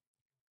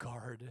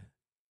 Guard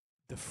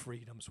the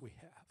freedoms we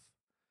have.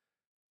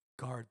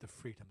 Guard the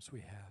freedoms we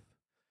have.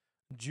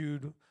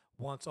 Jude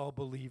wants all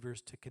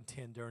believers to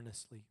contend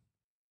earnestly.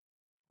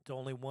 It's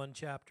only one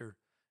chapter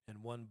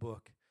and one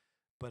book,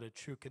 but a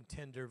true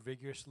contender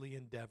vigorously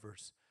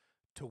endeavors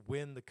to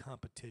win the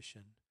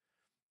competition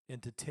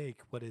and to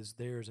take what is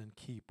theirs and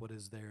keep what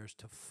is theirs,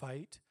 to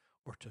fight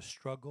or to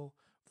struggle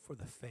for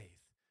the faith.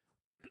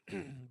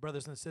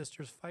 Brothers and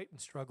sisters, fight and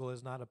struggle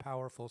is not a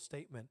powerful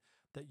statement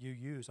that you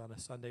use on a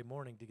Sunday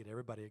morning to get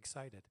everybody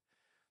excited.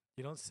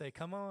 You don't say,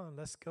 come on,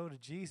 let's go to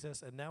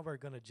Jesus, and now we're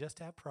going to just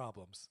have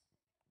problems.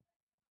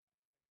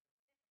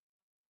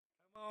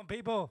 Come on,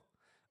 people.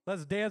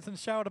 Let's dance and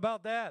shout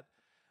about that.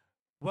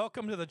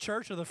 Welcome to the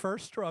church of the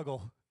first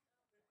struggle.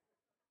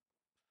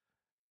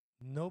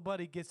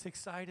 Nobody gets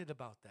excited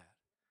about that.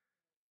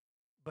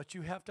 But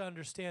you have to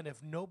understand,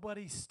 if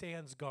nobody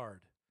stands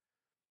guard,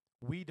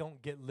 we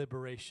don't get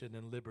liberation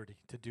and liberty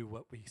to do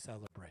what we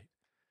celebrate.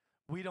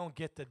 We don't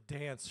get to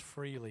dance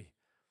freely.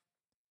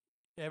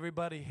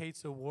 Everybody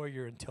hates a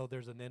warrior until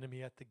there's an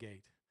enemy at the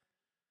gate.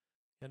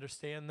 You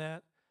understand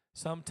that?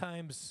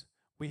 Sometimes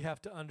we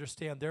have to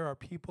understand there are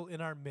people in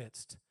our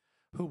midst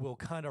who will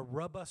kind of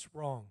rub us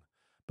wrong,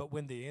 but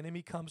when the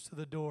enemy comes to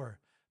the door,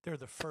 they're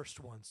the first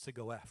ones to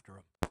go after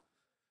him.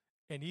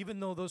 And even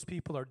though those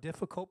people are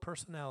difficult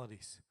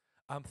personalities,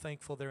 I'm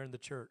thankful they're in the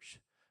church,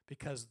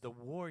 because the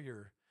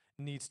warrior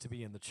needs to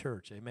be in the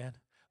church, amen?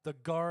 The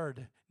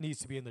guard needs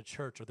to be in the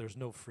church, or there's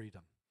no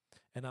freedom.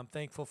 And I'm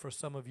thankful for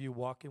some of you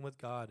walking with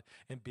God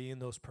and being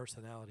those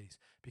personalities,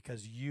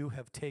 because you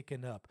have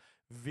taken up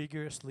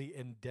vigorously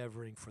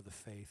endeavoring for the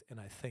faith, and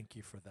I thank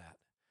you for that.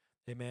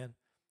 Amen?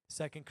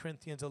 2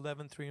 Corinthians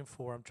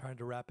 11:3-4, I'm trying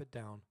to wrap it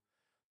down.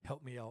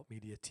 Help me out,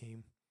 media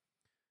team.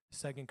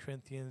 2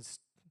 Corinthians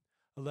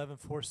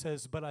 11:4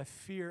 says, but I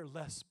fear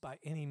lest by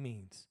any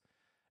means,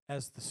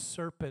 as the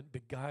serpent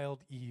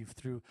beguiled Eve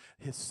through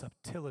his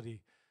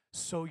subtlety,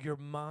 so your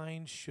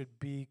mind should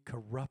be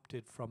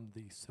corrupted from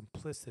the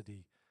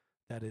simplicity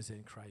that is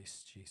in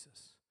Christ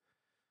Jesus.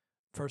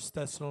 1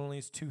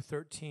 Thessalonians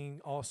 2:13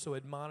 also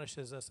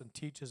admonishes us and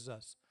teaches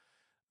us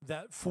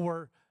that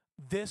for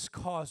this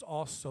cause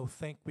also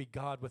thank we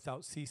God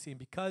without ceasing,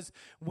 because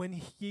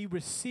when ye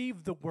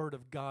received the word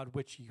of God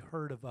which ye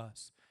heard of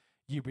us,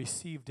 ye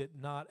received it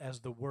not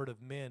as the word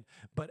of men,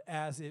 but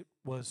as it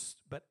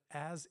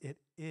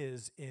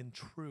is in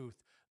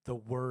truth the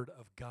word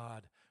of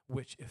God,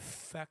 which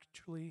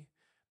effectually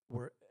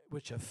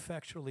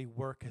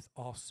worketh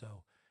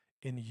also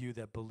in you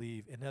that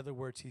believe. In other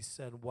words, he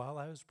said, while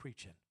I was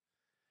preaching,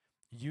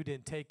 you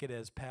didn't take it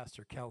as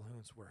Pastor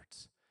Calhoun's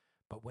words,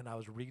 but when I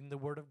was reading the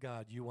word of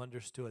God, you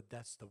understood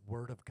that's the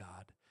word of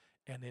God,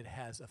 and it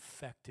has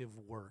effective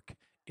work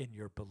in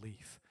your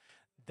belief.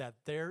 That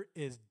there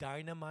is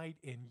dynamite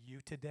in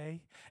you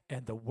today,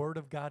 and the word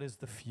of God is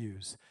the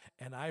fuse.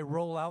 And I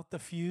roll out the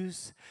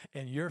fuse,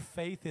 and your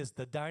faith is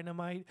the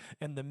dynamite.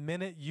 And the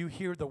minute you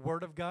hear the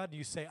word of God,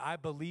 you say, I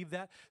believe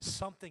that,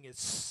 something is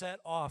set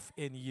off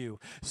in you.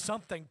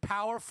 Something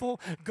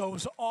powerful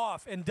goes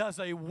off and does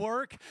a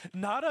work,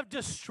 not of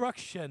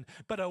destruction,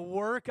 but a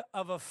work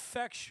of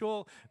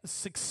effectual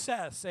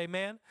success.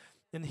 Amen?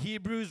 And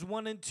Hebrews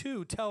 1 and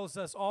 2 tells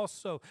us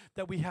also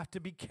that we have to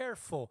be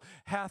careful.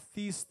 Hath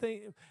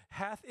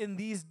in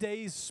these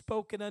days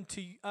spoken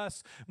unto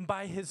us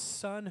by his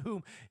Son,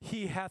 whom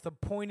he hath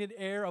appointed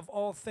heir of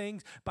all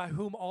things, by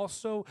whom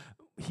also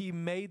he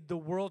made the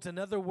world. In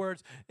other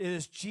words, it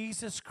is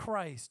Jesus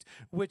Christ,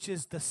 which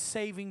is the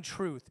saving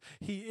truth.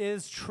 He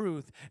is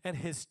truth, and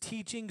his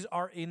teachings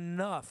are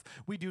enough.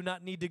 We do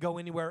not need to go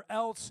anywhere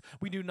else.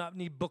 We do not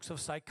need books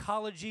of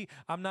psychology.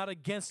 I'm not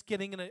against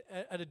getting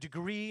a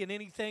degree in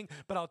anything,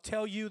 but I'll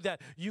tell you that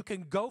you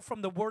can go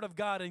from the Word of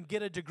God and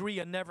get a degree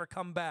and never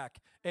come back.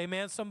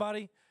 Amen,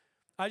 somebody?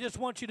 I just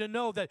want you to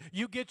know that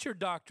you get your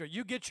doctorate,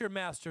 you get your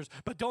master's,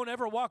 but don't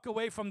ever walk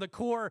away from the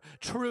core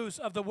truths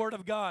of the Word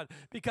of God,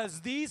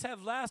 because these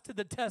have lasted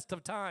the test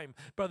of time,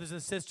 brothers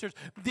and sisters.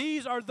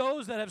 These are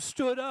those that have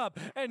stood up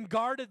and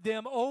guarded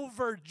them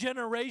over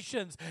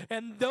generations,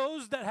 and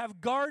those that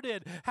have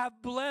guarded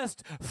have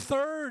blessed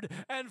third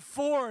and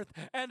fourth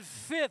and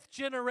fifth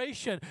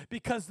generation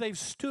because they've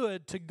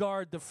stood to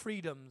guard the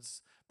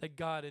freedoms that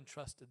God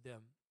entrusted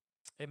them.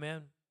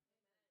 Amen.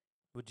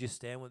 Would you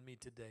stand with me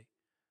today?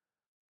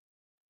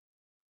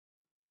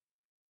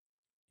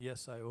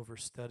 Yes, I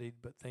overstudied,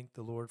 but thank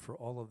the Lord for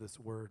all of this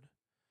word.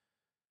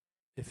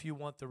 If you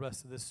want the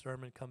rest of this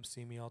sermon, come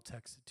see me. I'll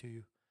text it to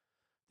you.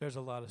 There's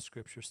a lot of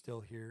scripture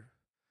still here.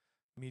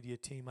 Media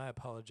team, I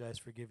apologize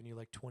for giving you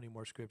like 20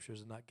 more scriptures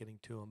and not getting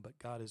to them, but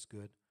God is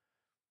good.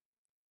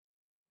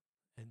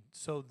 And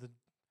so the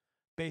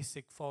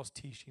basic false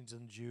teachings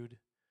in Jude,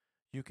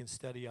 you can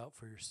study out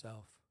for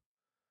yourself.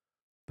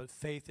 But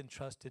faith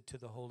entrusted to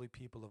the holy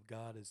people of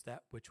God is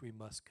that which we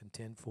must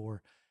contend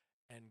for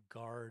and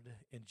guard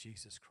in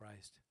Jesus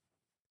Christ.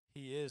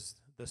 He is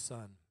the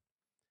Son.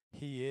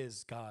 He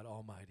is God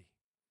Almighty.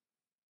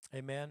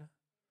 Amen.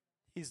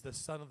 He's the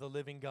Son of the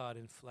living God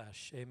in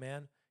flesh.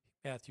 Amen.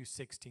 Matthew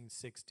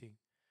 16:16.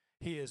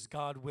 He is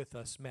God with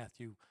us.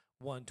 Matthew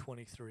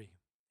 1:23.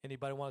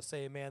 Anybody want to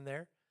say amen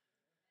there?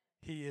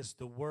 He is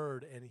the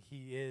Word, and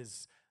he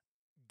is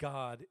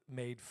God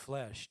made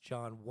flesh.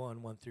 John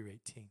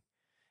 1:1-18.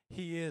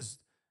 He is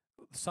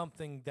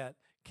something that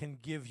can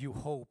give you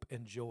hope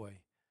and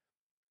joy.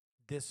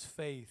 This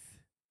faith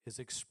is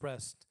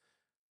expressed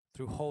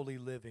through holy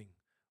living,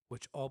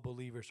 which all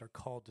believers are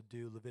called to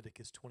do.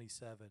 Leviticus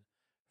 27,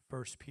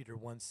 1 Peter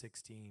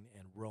 1:16,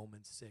 and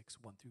Romans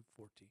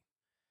 6:1-14.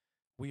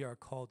 We are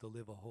called to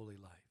live a holy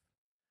life.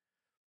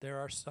 There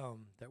are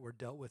some that were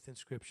dealt with in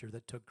Scripture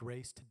that took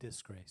grace to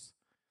disgrace,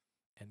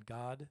 and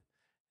God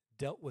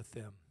dealt with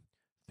them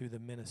through the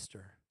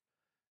minister.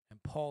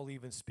 And Paul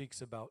even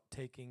speaks about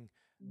taking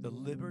the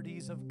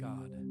liberties of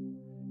God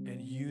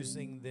and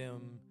using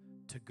them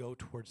to go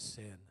towards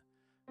sin.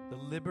 The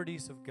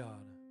liberties of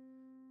God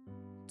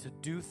to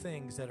do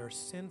things that are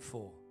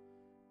sinful,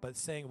 but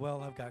saying,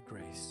 well, I've got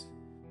grace.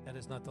 That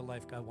is not the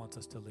life God wants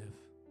us to live.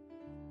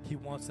 He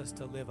wants us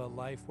to live a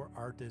life where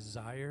our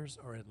desires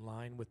are in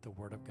line with the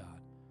Word of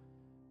God,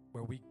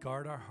 where we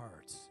guard our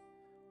hearts,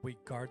 we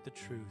guard the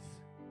truth,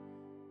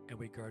 and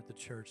we guard the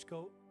church.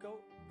 Go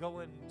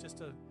in just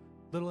a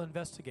little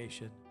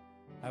investigation.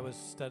 I was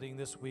studying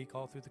this week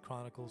all through the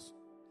Chronicles.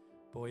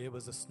 Boy, it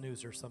was a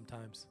snoozer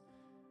sometimes.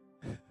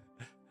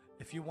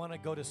 If you want to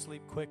go to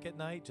sleep quick at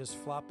night, just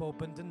flop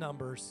open to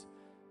Numbers,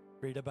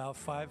 read about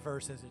 5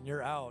 verses, and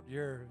you're out.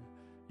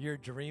 You're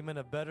dreaming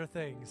of better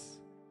things.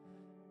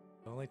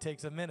 It only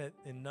takes a minute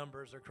in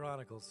Numbers or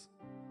Chronicles.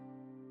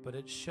 But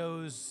it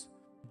shows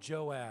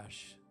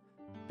Joash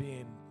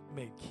being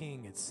made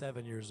king at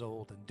 7 years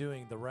old and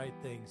doing the right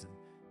things and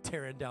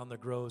tearing down the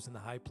groves and the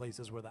high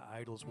places where the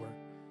idols were.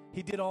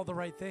 He did all the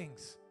right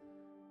things.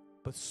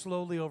 But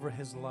slowly over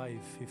his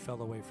life, he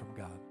fell away from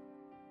God.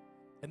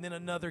 And then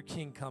another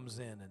king comes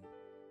in, and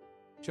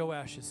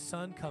Joash's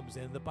son comes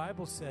in. The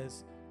Bible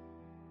says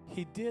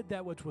he did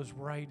that which was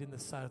right in the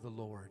sight of the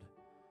Lord,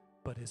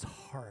 but his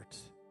heart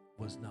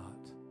was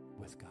not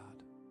with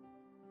God.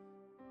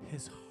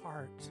 His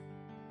heart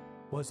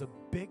was a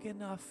big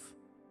enough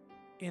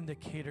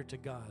indicator to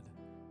God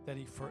that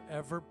he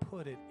forever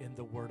put it in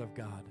the Word of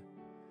God,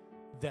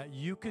 that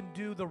you can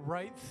do the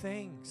right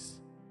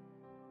things.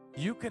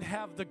 You can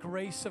have the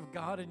grace of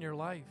God in your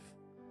life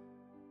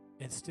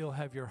and still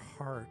have your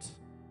heart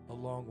a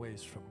long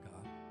ways from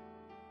God.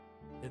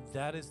 And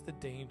that is the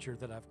danger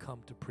that I've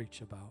come to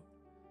preach about.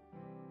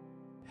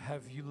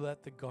 Have you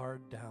let the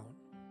guard down?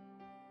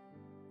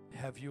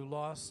 Have you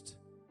lost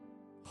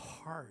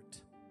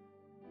heart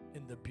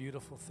in the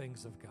beautiful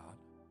things of God?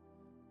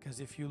 Because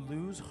if you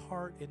lose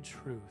heart in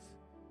truth,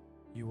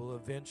 you will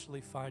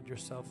eventually find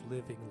yourself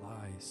living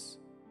lies.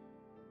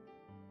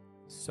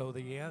 So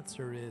the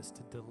answer is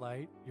to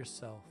delight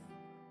yourself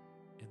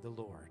in the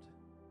Lord,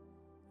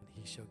 and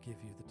he shall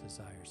give you the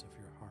desires of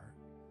your heart.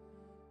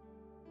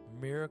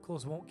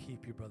 Miracles won't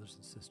keep you, brothers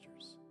and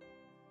sisters.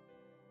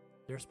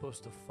 They're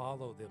supposed to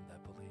follow them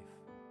that believe.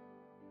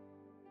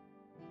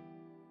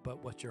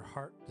 But what your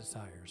heart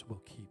desires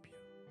will keep you.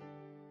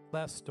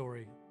 Last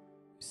story,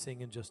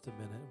 sing in just a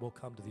minute. We'll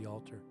come to the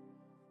altar.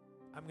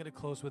 I'm going to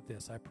close with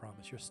this, I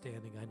promise. You're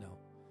standing, I know.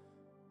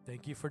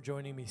 Thank you for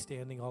joining me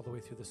standing all the way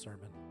through the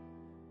sermon.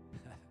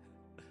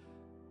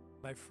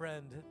 My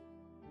friend,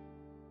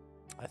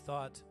 I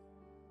thought,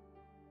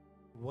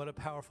 what a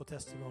powerful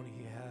testimony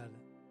he had.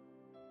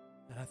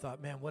 And I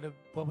thought, man, what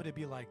would it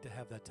be like to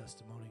have that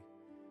testimony?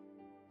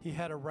 He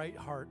had a right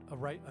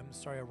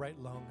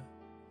lung,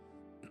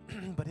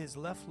 but his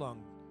left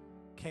lung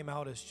came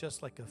out as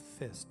just like a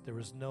fist. There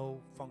was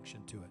no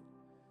function to it.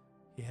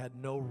 He had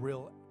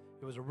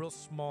it was a real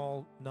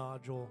small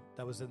nodule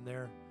that was in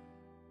there.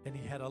 And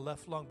he had a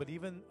left lung, but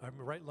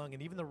right lung,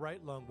 and even the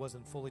right lung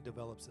wasn't fully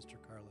developed, Sister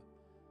Carla.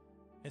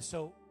 And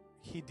so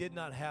he did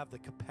not have the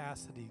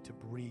capacity to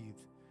breathe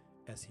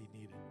as he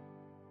needed.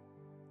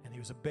 And he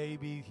was a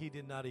baby. He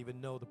did not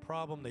even know the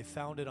problem. They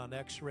found it on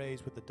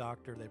x-rays with the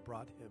doctor. They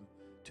brought him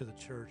to the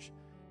church,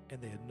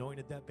 and they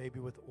anointed that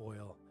baby with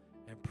oil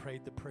and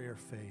prayed the prayer of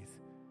faith.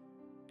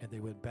 And they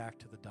went back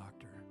to the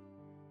doctor.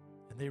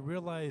 And they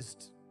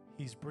realized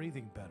he's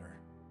breathing better.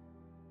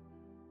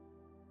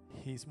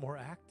 He's more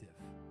active.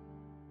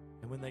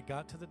 And when they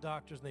got to the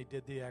doctors and they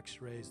did the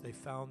x-rays, they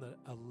found that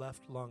a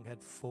left lung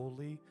had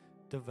fully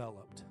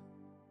developed.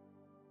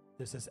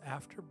 This is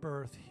after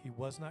birth. He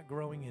was not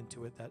growing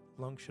into it. That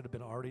lung should have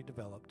been already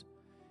developed.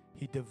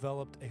 He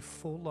developed a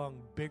full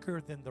lung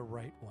bigger than the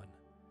right one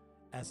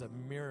as a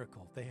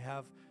miracle. They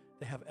have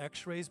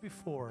x-rays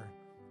before,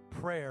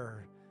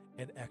 prayer,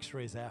 and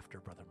x-rays after,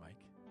 Brother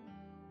Mike.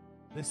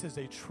 This is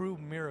a true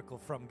miracle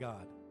from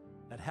God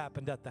that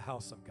happened at the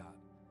house of God,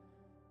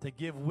 to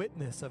give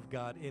witness of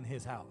God in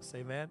his house.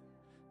 Amen?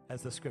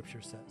 As the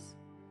scripture says.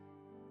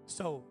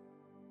 So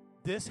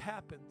this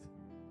happened.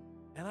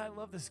 And I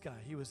love this guy.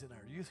 He was in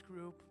our youth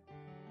group.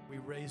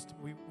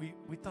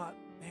 We thought,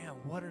 man,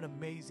 what an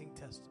amazing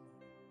testimony.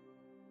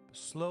 But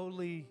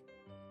slowly,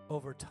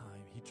 over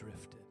time, he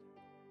drifted.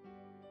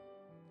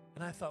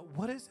 And I thought,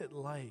 what is it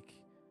like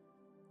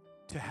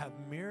to have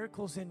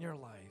miracles in your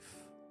life,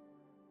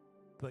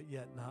 but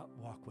yet not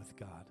walk with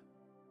God?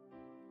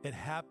 It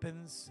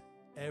happens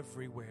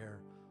everywhere,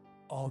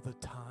 all the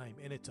time.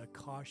 And it's a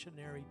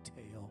cautionary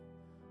tale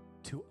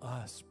to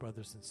us,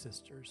 brothers and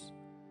sisters,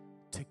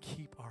 to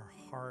keep our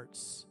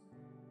hearts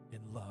in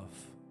love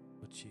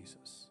with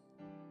Jesus.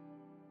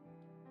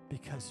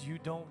 Because you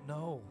don't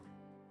know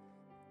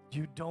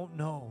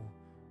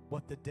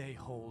what the day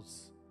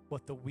holds,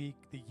 what the week,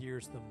 the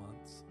years, the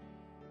months.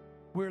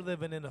 We're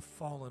living in a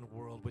fallen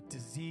world with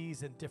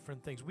disease and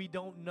different things. We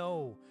don't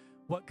know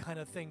what kind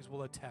of things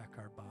will attack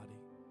our body.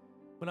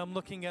 When I'm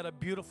looking at a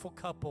beautiful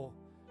couple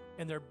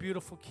and their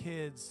beautiful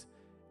kids,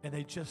 and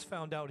they just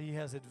found out he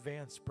has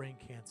advanced brain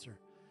cancer,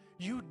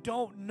 you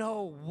don't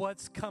know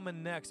what's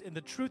coming next. And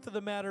the truth of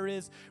the matter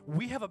is,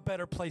 we have a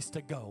better place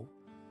to go.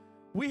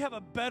 We have a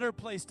better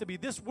place to be.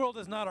 This world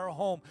is not our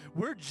home.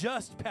 We're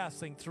just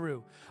passing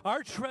through.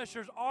 Our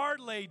treasures are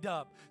laid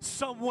up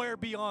somewhere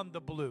beyond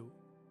the blue.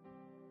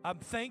 I'm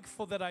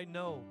thankful that I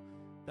know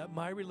that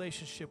my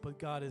relationship with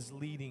God is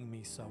leading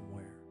me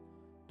somewhere,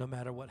 no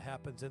matter what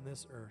happens in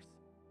this earth.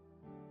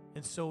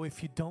 And so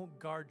if you don't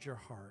guard your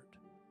heart,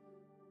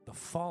 the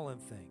fallen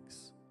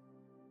things,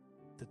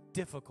 the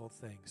difficult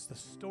things, the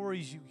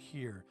stories you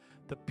hear,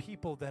 the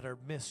people that are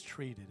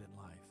mistreated in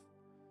life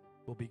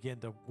will begin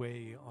to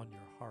weigh on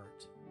your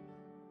heart.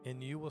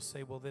 And you will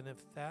say, well, then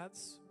if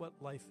that's what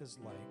life is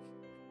like,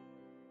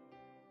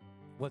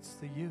 what's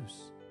the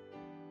use?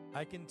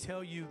 I can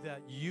tell you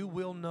that you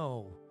will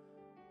know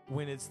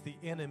when it's the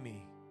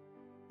enemy,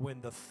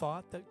 when the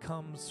thought that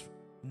comes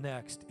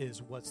next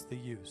is what's the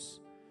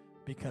use?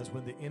 Because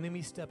when the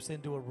enemy steps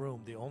into a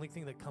room, the only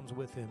thing that comes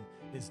with him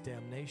is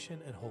damnation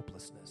and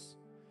hopelessness.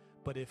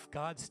 But if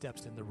God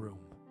steps in the room,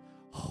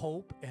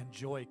 hope and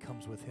joy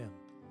comes with him.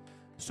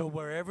 So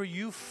wherever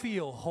you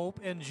feel hope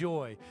and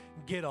joy,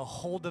 get a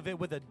hold of it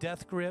with a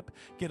death grip.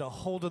 Get a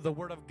hold of the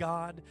Word of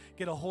God.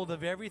 Get a hold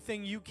of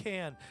everything you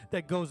can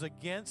that goes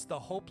against the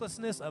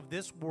hopelessness of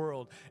this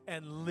world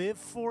and live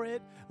for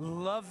it,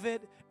 love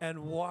it, and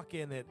walk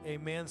in it.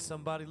 Amen.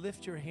 Somebody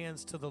lift your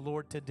hands to the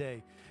Lord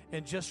today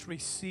and just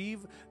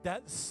receive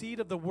that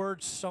seed of the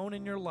Word sown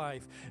in your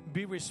life.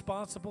 Be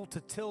responsible to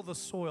till the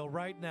soil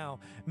right now.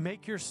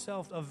 Make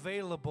yourself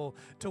available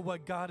to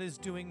what God is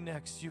doing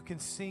next. You can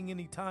sing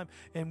anytime,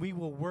 and we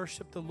will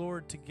worship the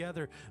Lord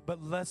together.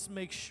 But let's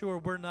make sure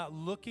we're not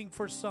looking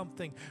for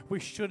something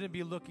we shouldn't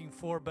be looking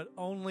for, but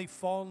only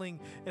falling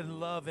in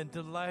love and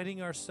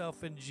delighting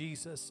ourselves in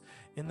Jesus.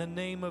 In the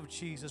name of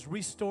Jesus,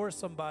 restore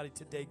somebody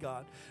today,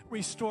 God.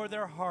 Restore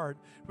their heart.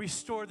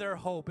 Restore their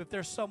hope. If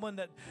there's someone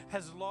that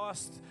has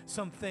lost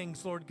some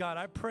things, Lord God,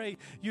 I pray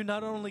you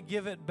not only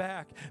give it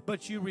back,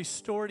 but you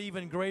restore it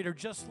even greater.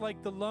 Just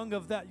like the lung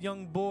of that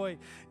young boy,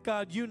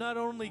 God, you not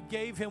only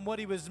gave him what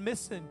he was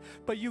missing,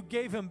 but you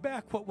gave him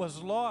back what was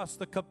lost.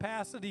 The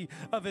capacity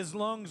of his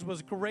lungs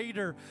was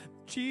greater.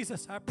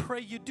 Jesus, I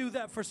pray you do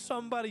that for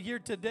somebody here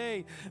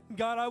today.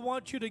 God, I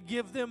want you to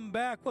give them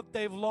back what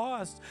they've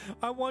lost.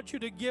 I want you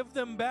to give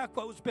them back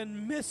what's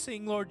been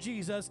missing, Lord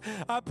Jesus.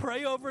 I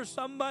pray over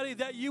somebody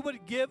that you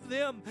would give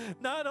them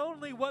not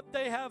only what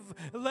they have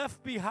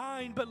left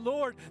behind, but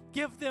Lord,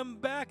 give them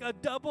back a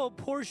double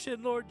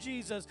portion, Lord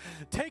Jesus.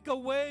 Take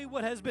away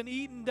what has been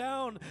eaten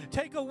down.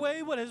 Take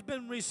away what has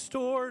been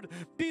restored.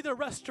 Be the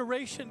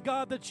restoration,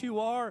 God, that you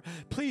are.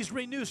 Please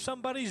renew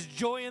somebody's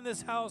joy in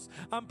this house.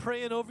 I'm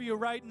praying over you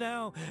right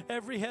now.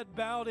 Every head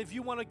bowed. If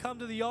you want to come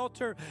to the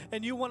altar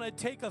and you want to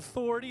take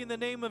authority in the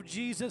name of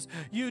Jesus,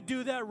 you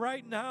do that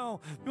right now.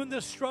 When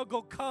the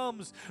struggle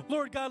comes,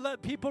 Lord God,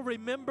 let people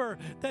remember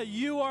that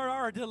you are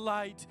our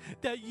delight,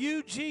 that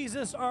you,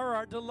 Jesus, are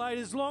our delight.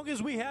 As long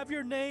as we have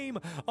your name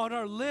on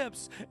our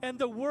lips and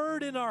the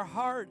word in our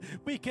heart,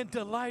 we can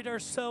delight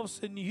ourselves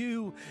in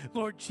you,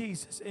 Lord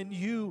Jesus, and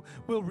you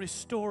will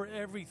restore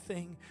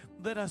everything.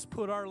 Let us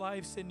put our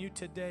lives in you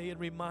today and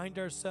remind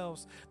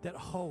ourselves that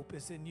hope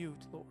is in you,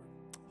 Lord.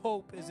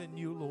 Hope is in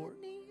you, Lord.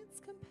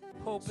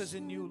 Hope is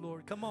in you,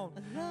 Lord. Come on,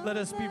 let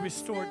us be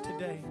restored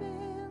today.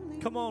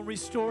 Come on,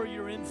 restore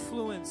your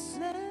influence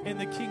in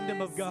the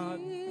kingdom of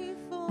God.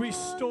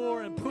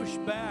 Restore and push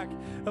back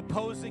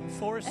opposing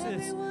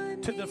forces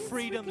to the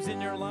freedoms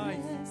in your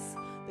life.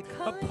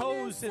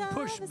 Oppose and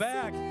push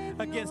back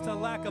against a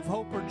lack of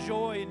hope or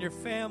joy in your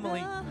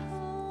family.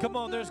 Come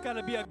on, there's got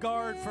to be a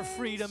guard for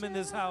freedom in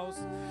this house.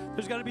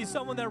 There's got to be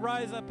someone that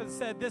rise up and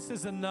said, this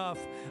is enough.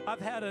 I've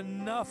had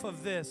enough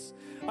of this.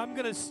 I'm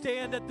going to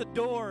stand at the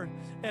door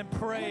and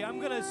pray. I'm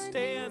going to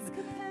stand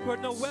where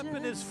no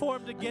weapon is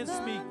formed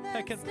against me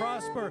that can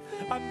prosper.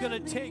 I'm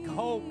going to take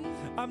hope.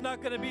 I'm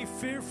not going to be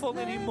fearful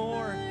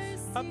anymore.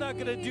 I'm not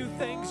going to do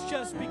things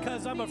just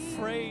because I'm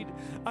afraid.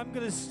 I'm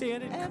going to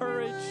stand in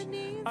courage.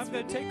 I'm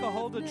going to take a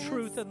hold of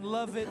truth and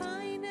love it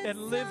and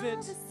live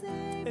it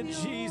in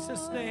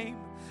Jesus' name.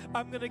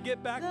 I'm going to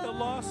get back the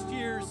lost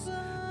years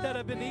that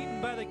have been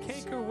eaten by the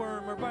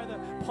cankerworm or by the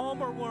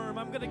palmer worm.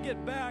 I'm going to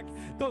get back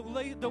the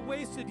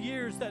wasted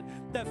years that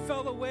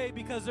fell away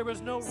because there was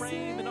no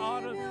rain in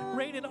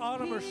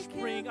autumn or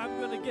spring.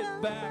 I'm going to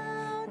get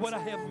back what I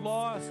have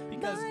lost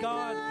because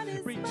God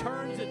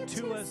returns it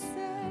to us.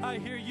 I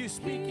hear you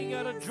speaking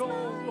out of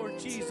Joel, Lord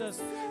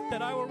Jesus,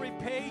 that I will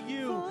repay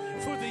you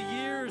for the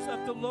years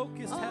of the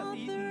locust hath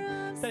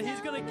eaten, that he's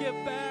going to give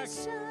back.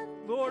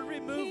 Lord,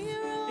 remove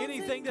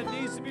anything that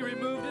needs to be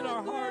removed in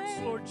our hearts,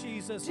 Lord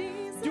Jesus.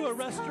 Do a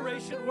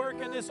restoration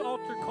work in this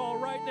altar call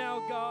right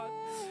now, God.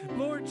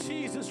 Lord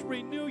Jesus,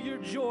 renew your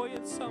joy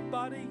in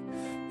somebody.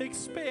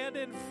 Expand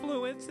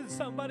influence in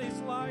somebody's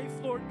life,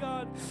 Lord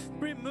God.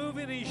 Remove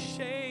any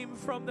shame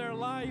from their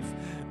life.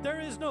 There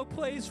is no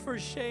place for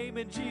shame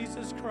in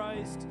Jesus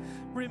Christ.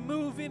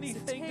 Remove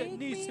anything that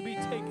needs to be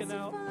taken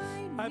out.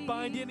 I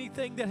bind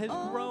anything that has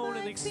grown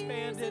and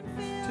expanded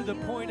to the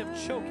point of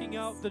choking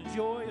out the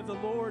joy of the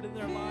Lord in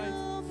their life.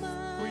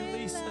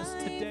 Release us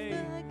today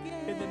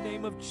in the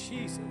name of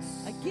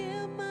Jesus.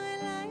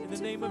 In the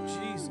name of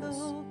Jesus.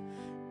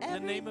 In the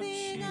name of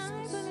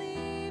Jesus.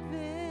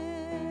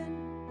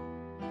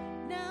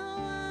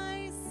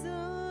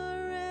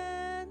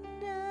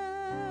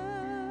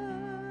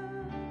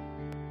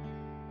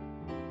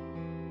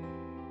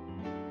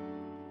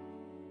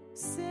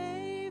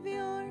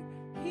 Savior,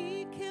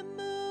 he can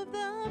move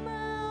the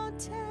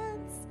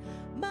mountains.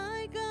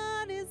 My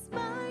God is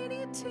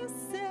mighty to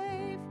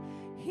save.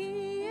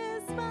 He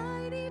is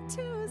mighty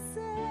to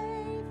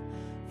save.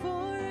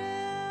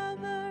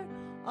 Forever,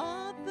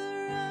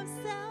 author of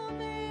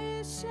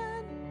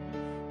salvation.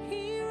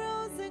 He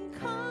rose and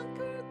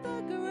conquered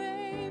the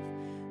grave.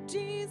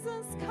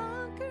 Jesus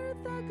conquered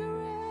the grave.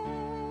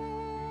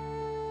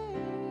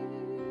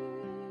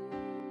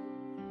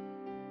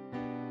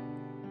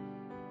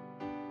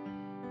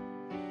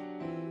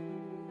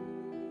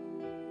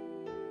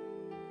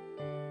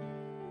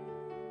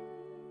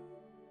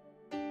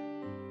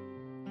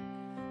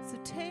 So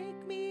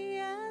take me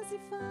as you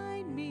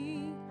find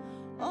me,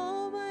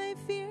 all my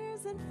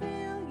fears and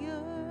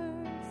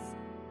failures.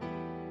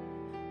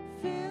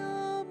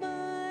 Fill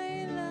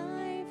my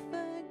life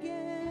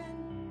again.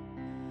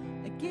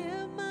 I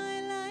give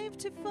my life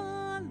to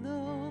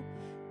follow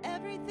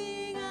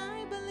everything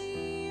I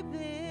believe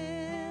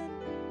in.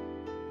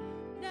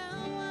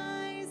 Now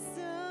I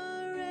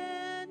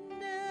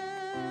surrender.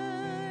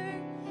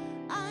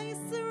 I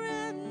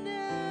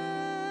surrender.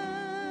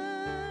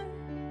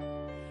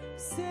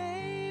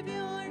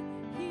 Savior,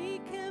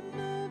 he can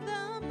move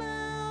the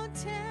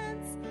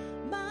mountains.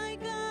 My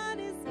God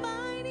is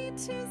mighty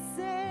to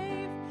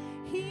save.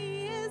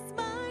 He is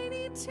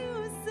mighty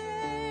to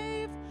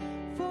save.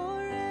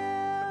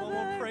 Forever. Come on,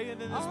 we're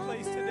praying in this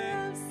place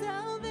today.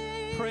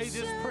 Pray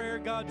this prayer.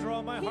 God,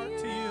 draw my heart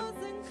to you.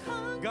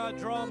 God,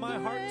 draw my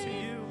heart to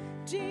you.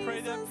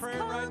 Pray that prayer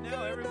right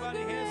now. Everybody,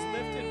 hands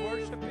lifted,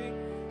 worshiping.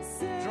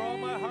 Draw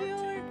my heart to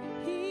you.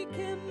 He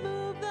can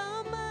move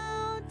the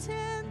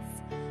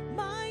mountains.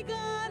 My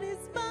God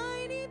is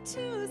mighty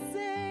to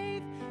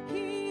save.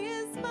 He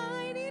is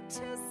mighty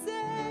to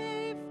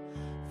save.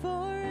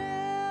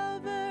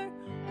 Forever,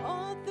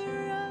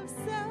 author of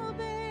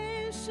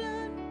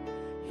salvation.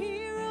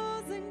 He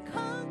rose and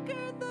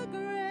conquered the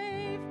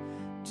grave.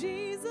 Jesus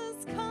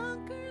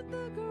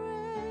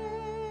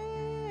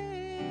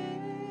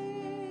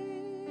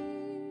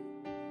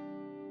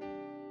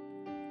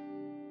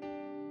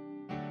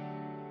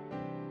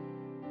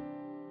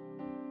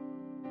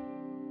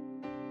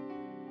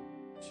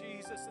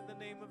Jesus, in the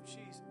name of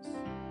Jesus.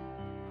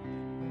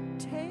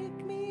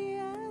 Take me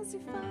as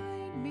you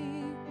find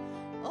me,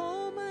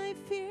 all my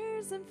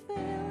fears and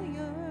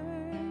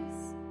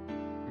failures.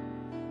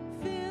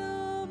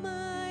 Fill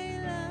my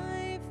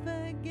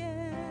life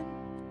again.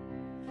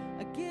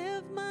 I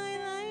give my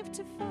life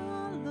to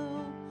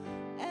follow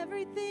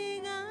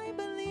everything I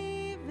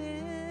believe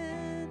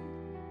in.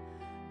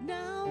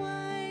 Now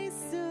I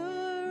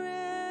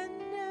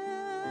surrender.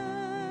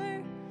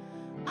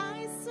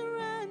 I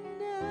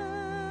surrender.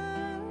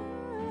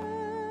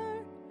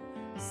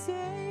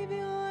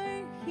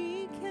 Savior,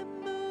 He can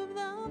move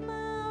the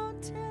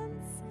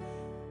mountains.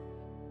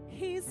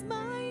 He's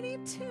mighty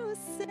to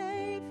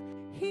save.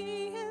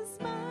 He is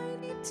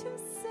mighty to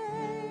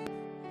save.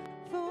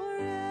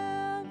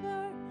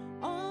 Forever,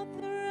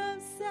 author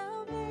of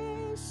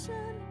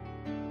salvation.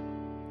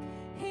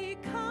 He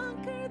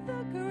conquered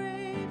the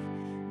grave.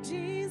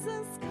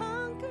 Jesus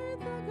conquered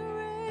the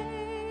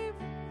grave.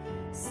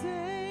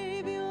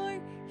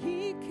 Savior,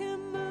 He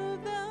can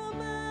move the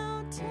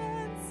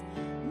mountains.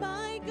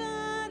 My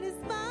God is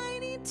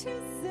mighty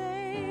to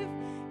save.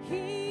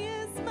 He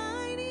is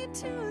mighty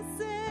to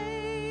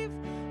save.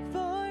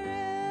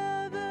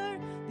 Forever,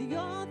 the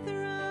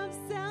author of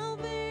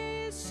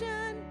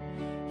salvation.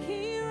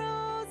 He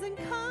rose and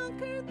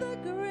conquered the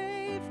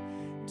grave.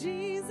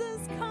 Jesus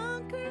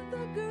conquered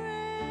the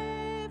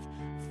grave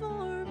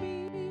for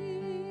me.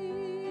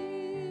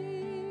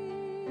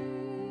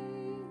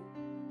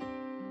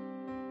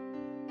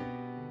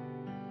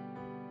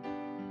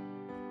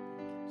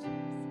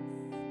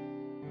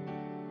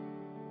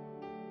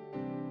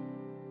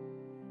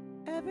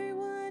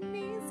 Everyone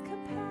needs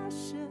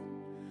compassion,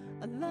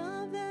 a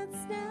love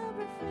that's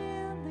never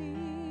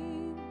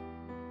failing.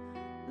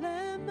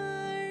 Let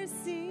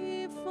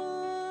mercy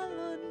fall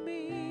on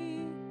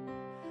me.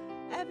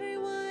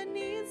 Everyone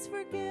needs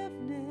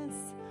forgiveness,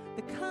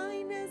 the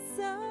kindness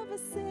of a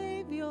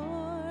Savior,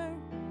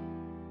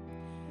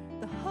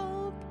 the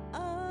hope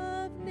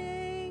of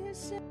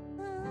nations.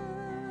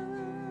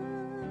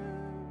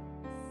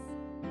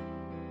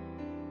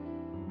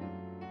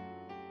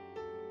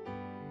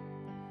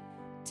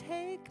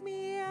 Take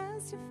me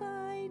as you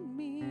find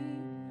me,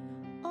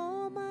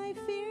 all my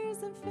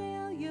fears and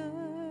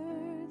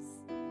failures.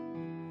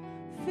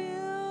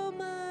 Fill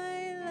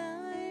my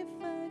life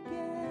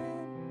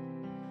again.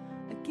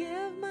 I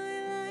give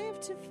my life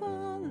to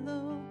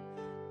follow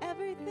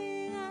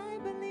everything I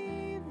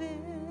believe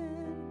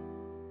in.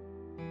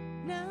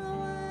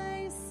 Now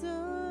I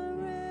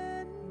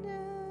surrender.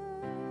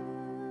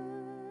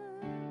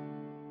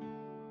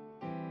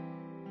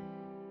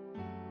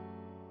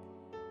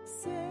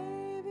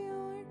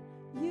 Savior,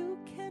 you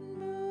can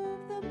move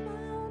the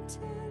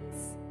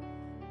mountains.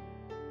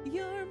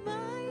 You're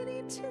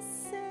mighty to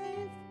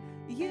save.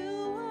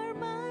 You are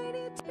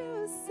mighty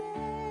to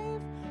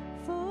save.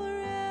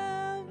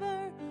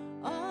 Forever,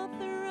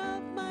 author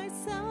of my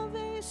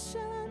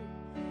salvation.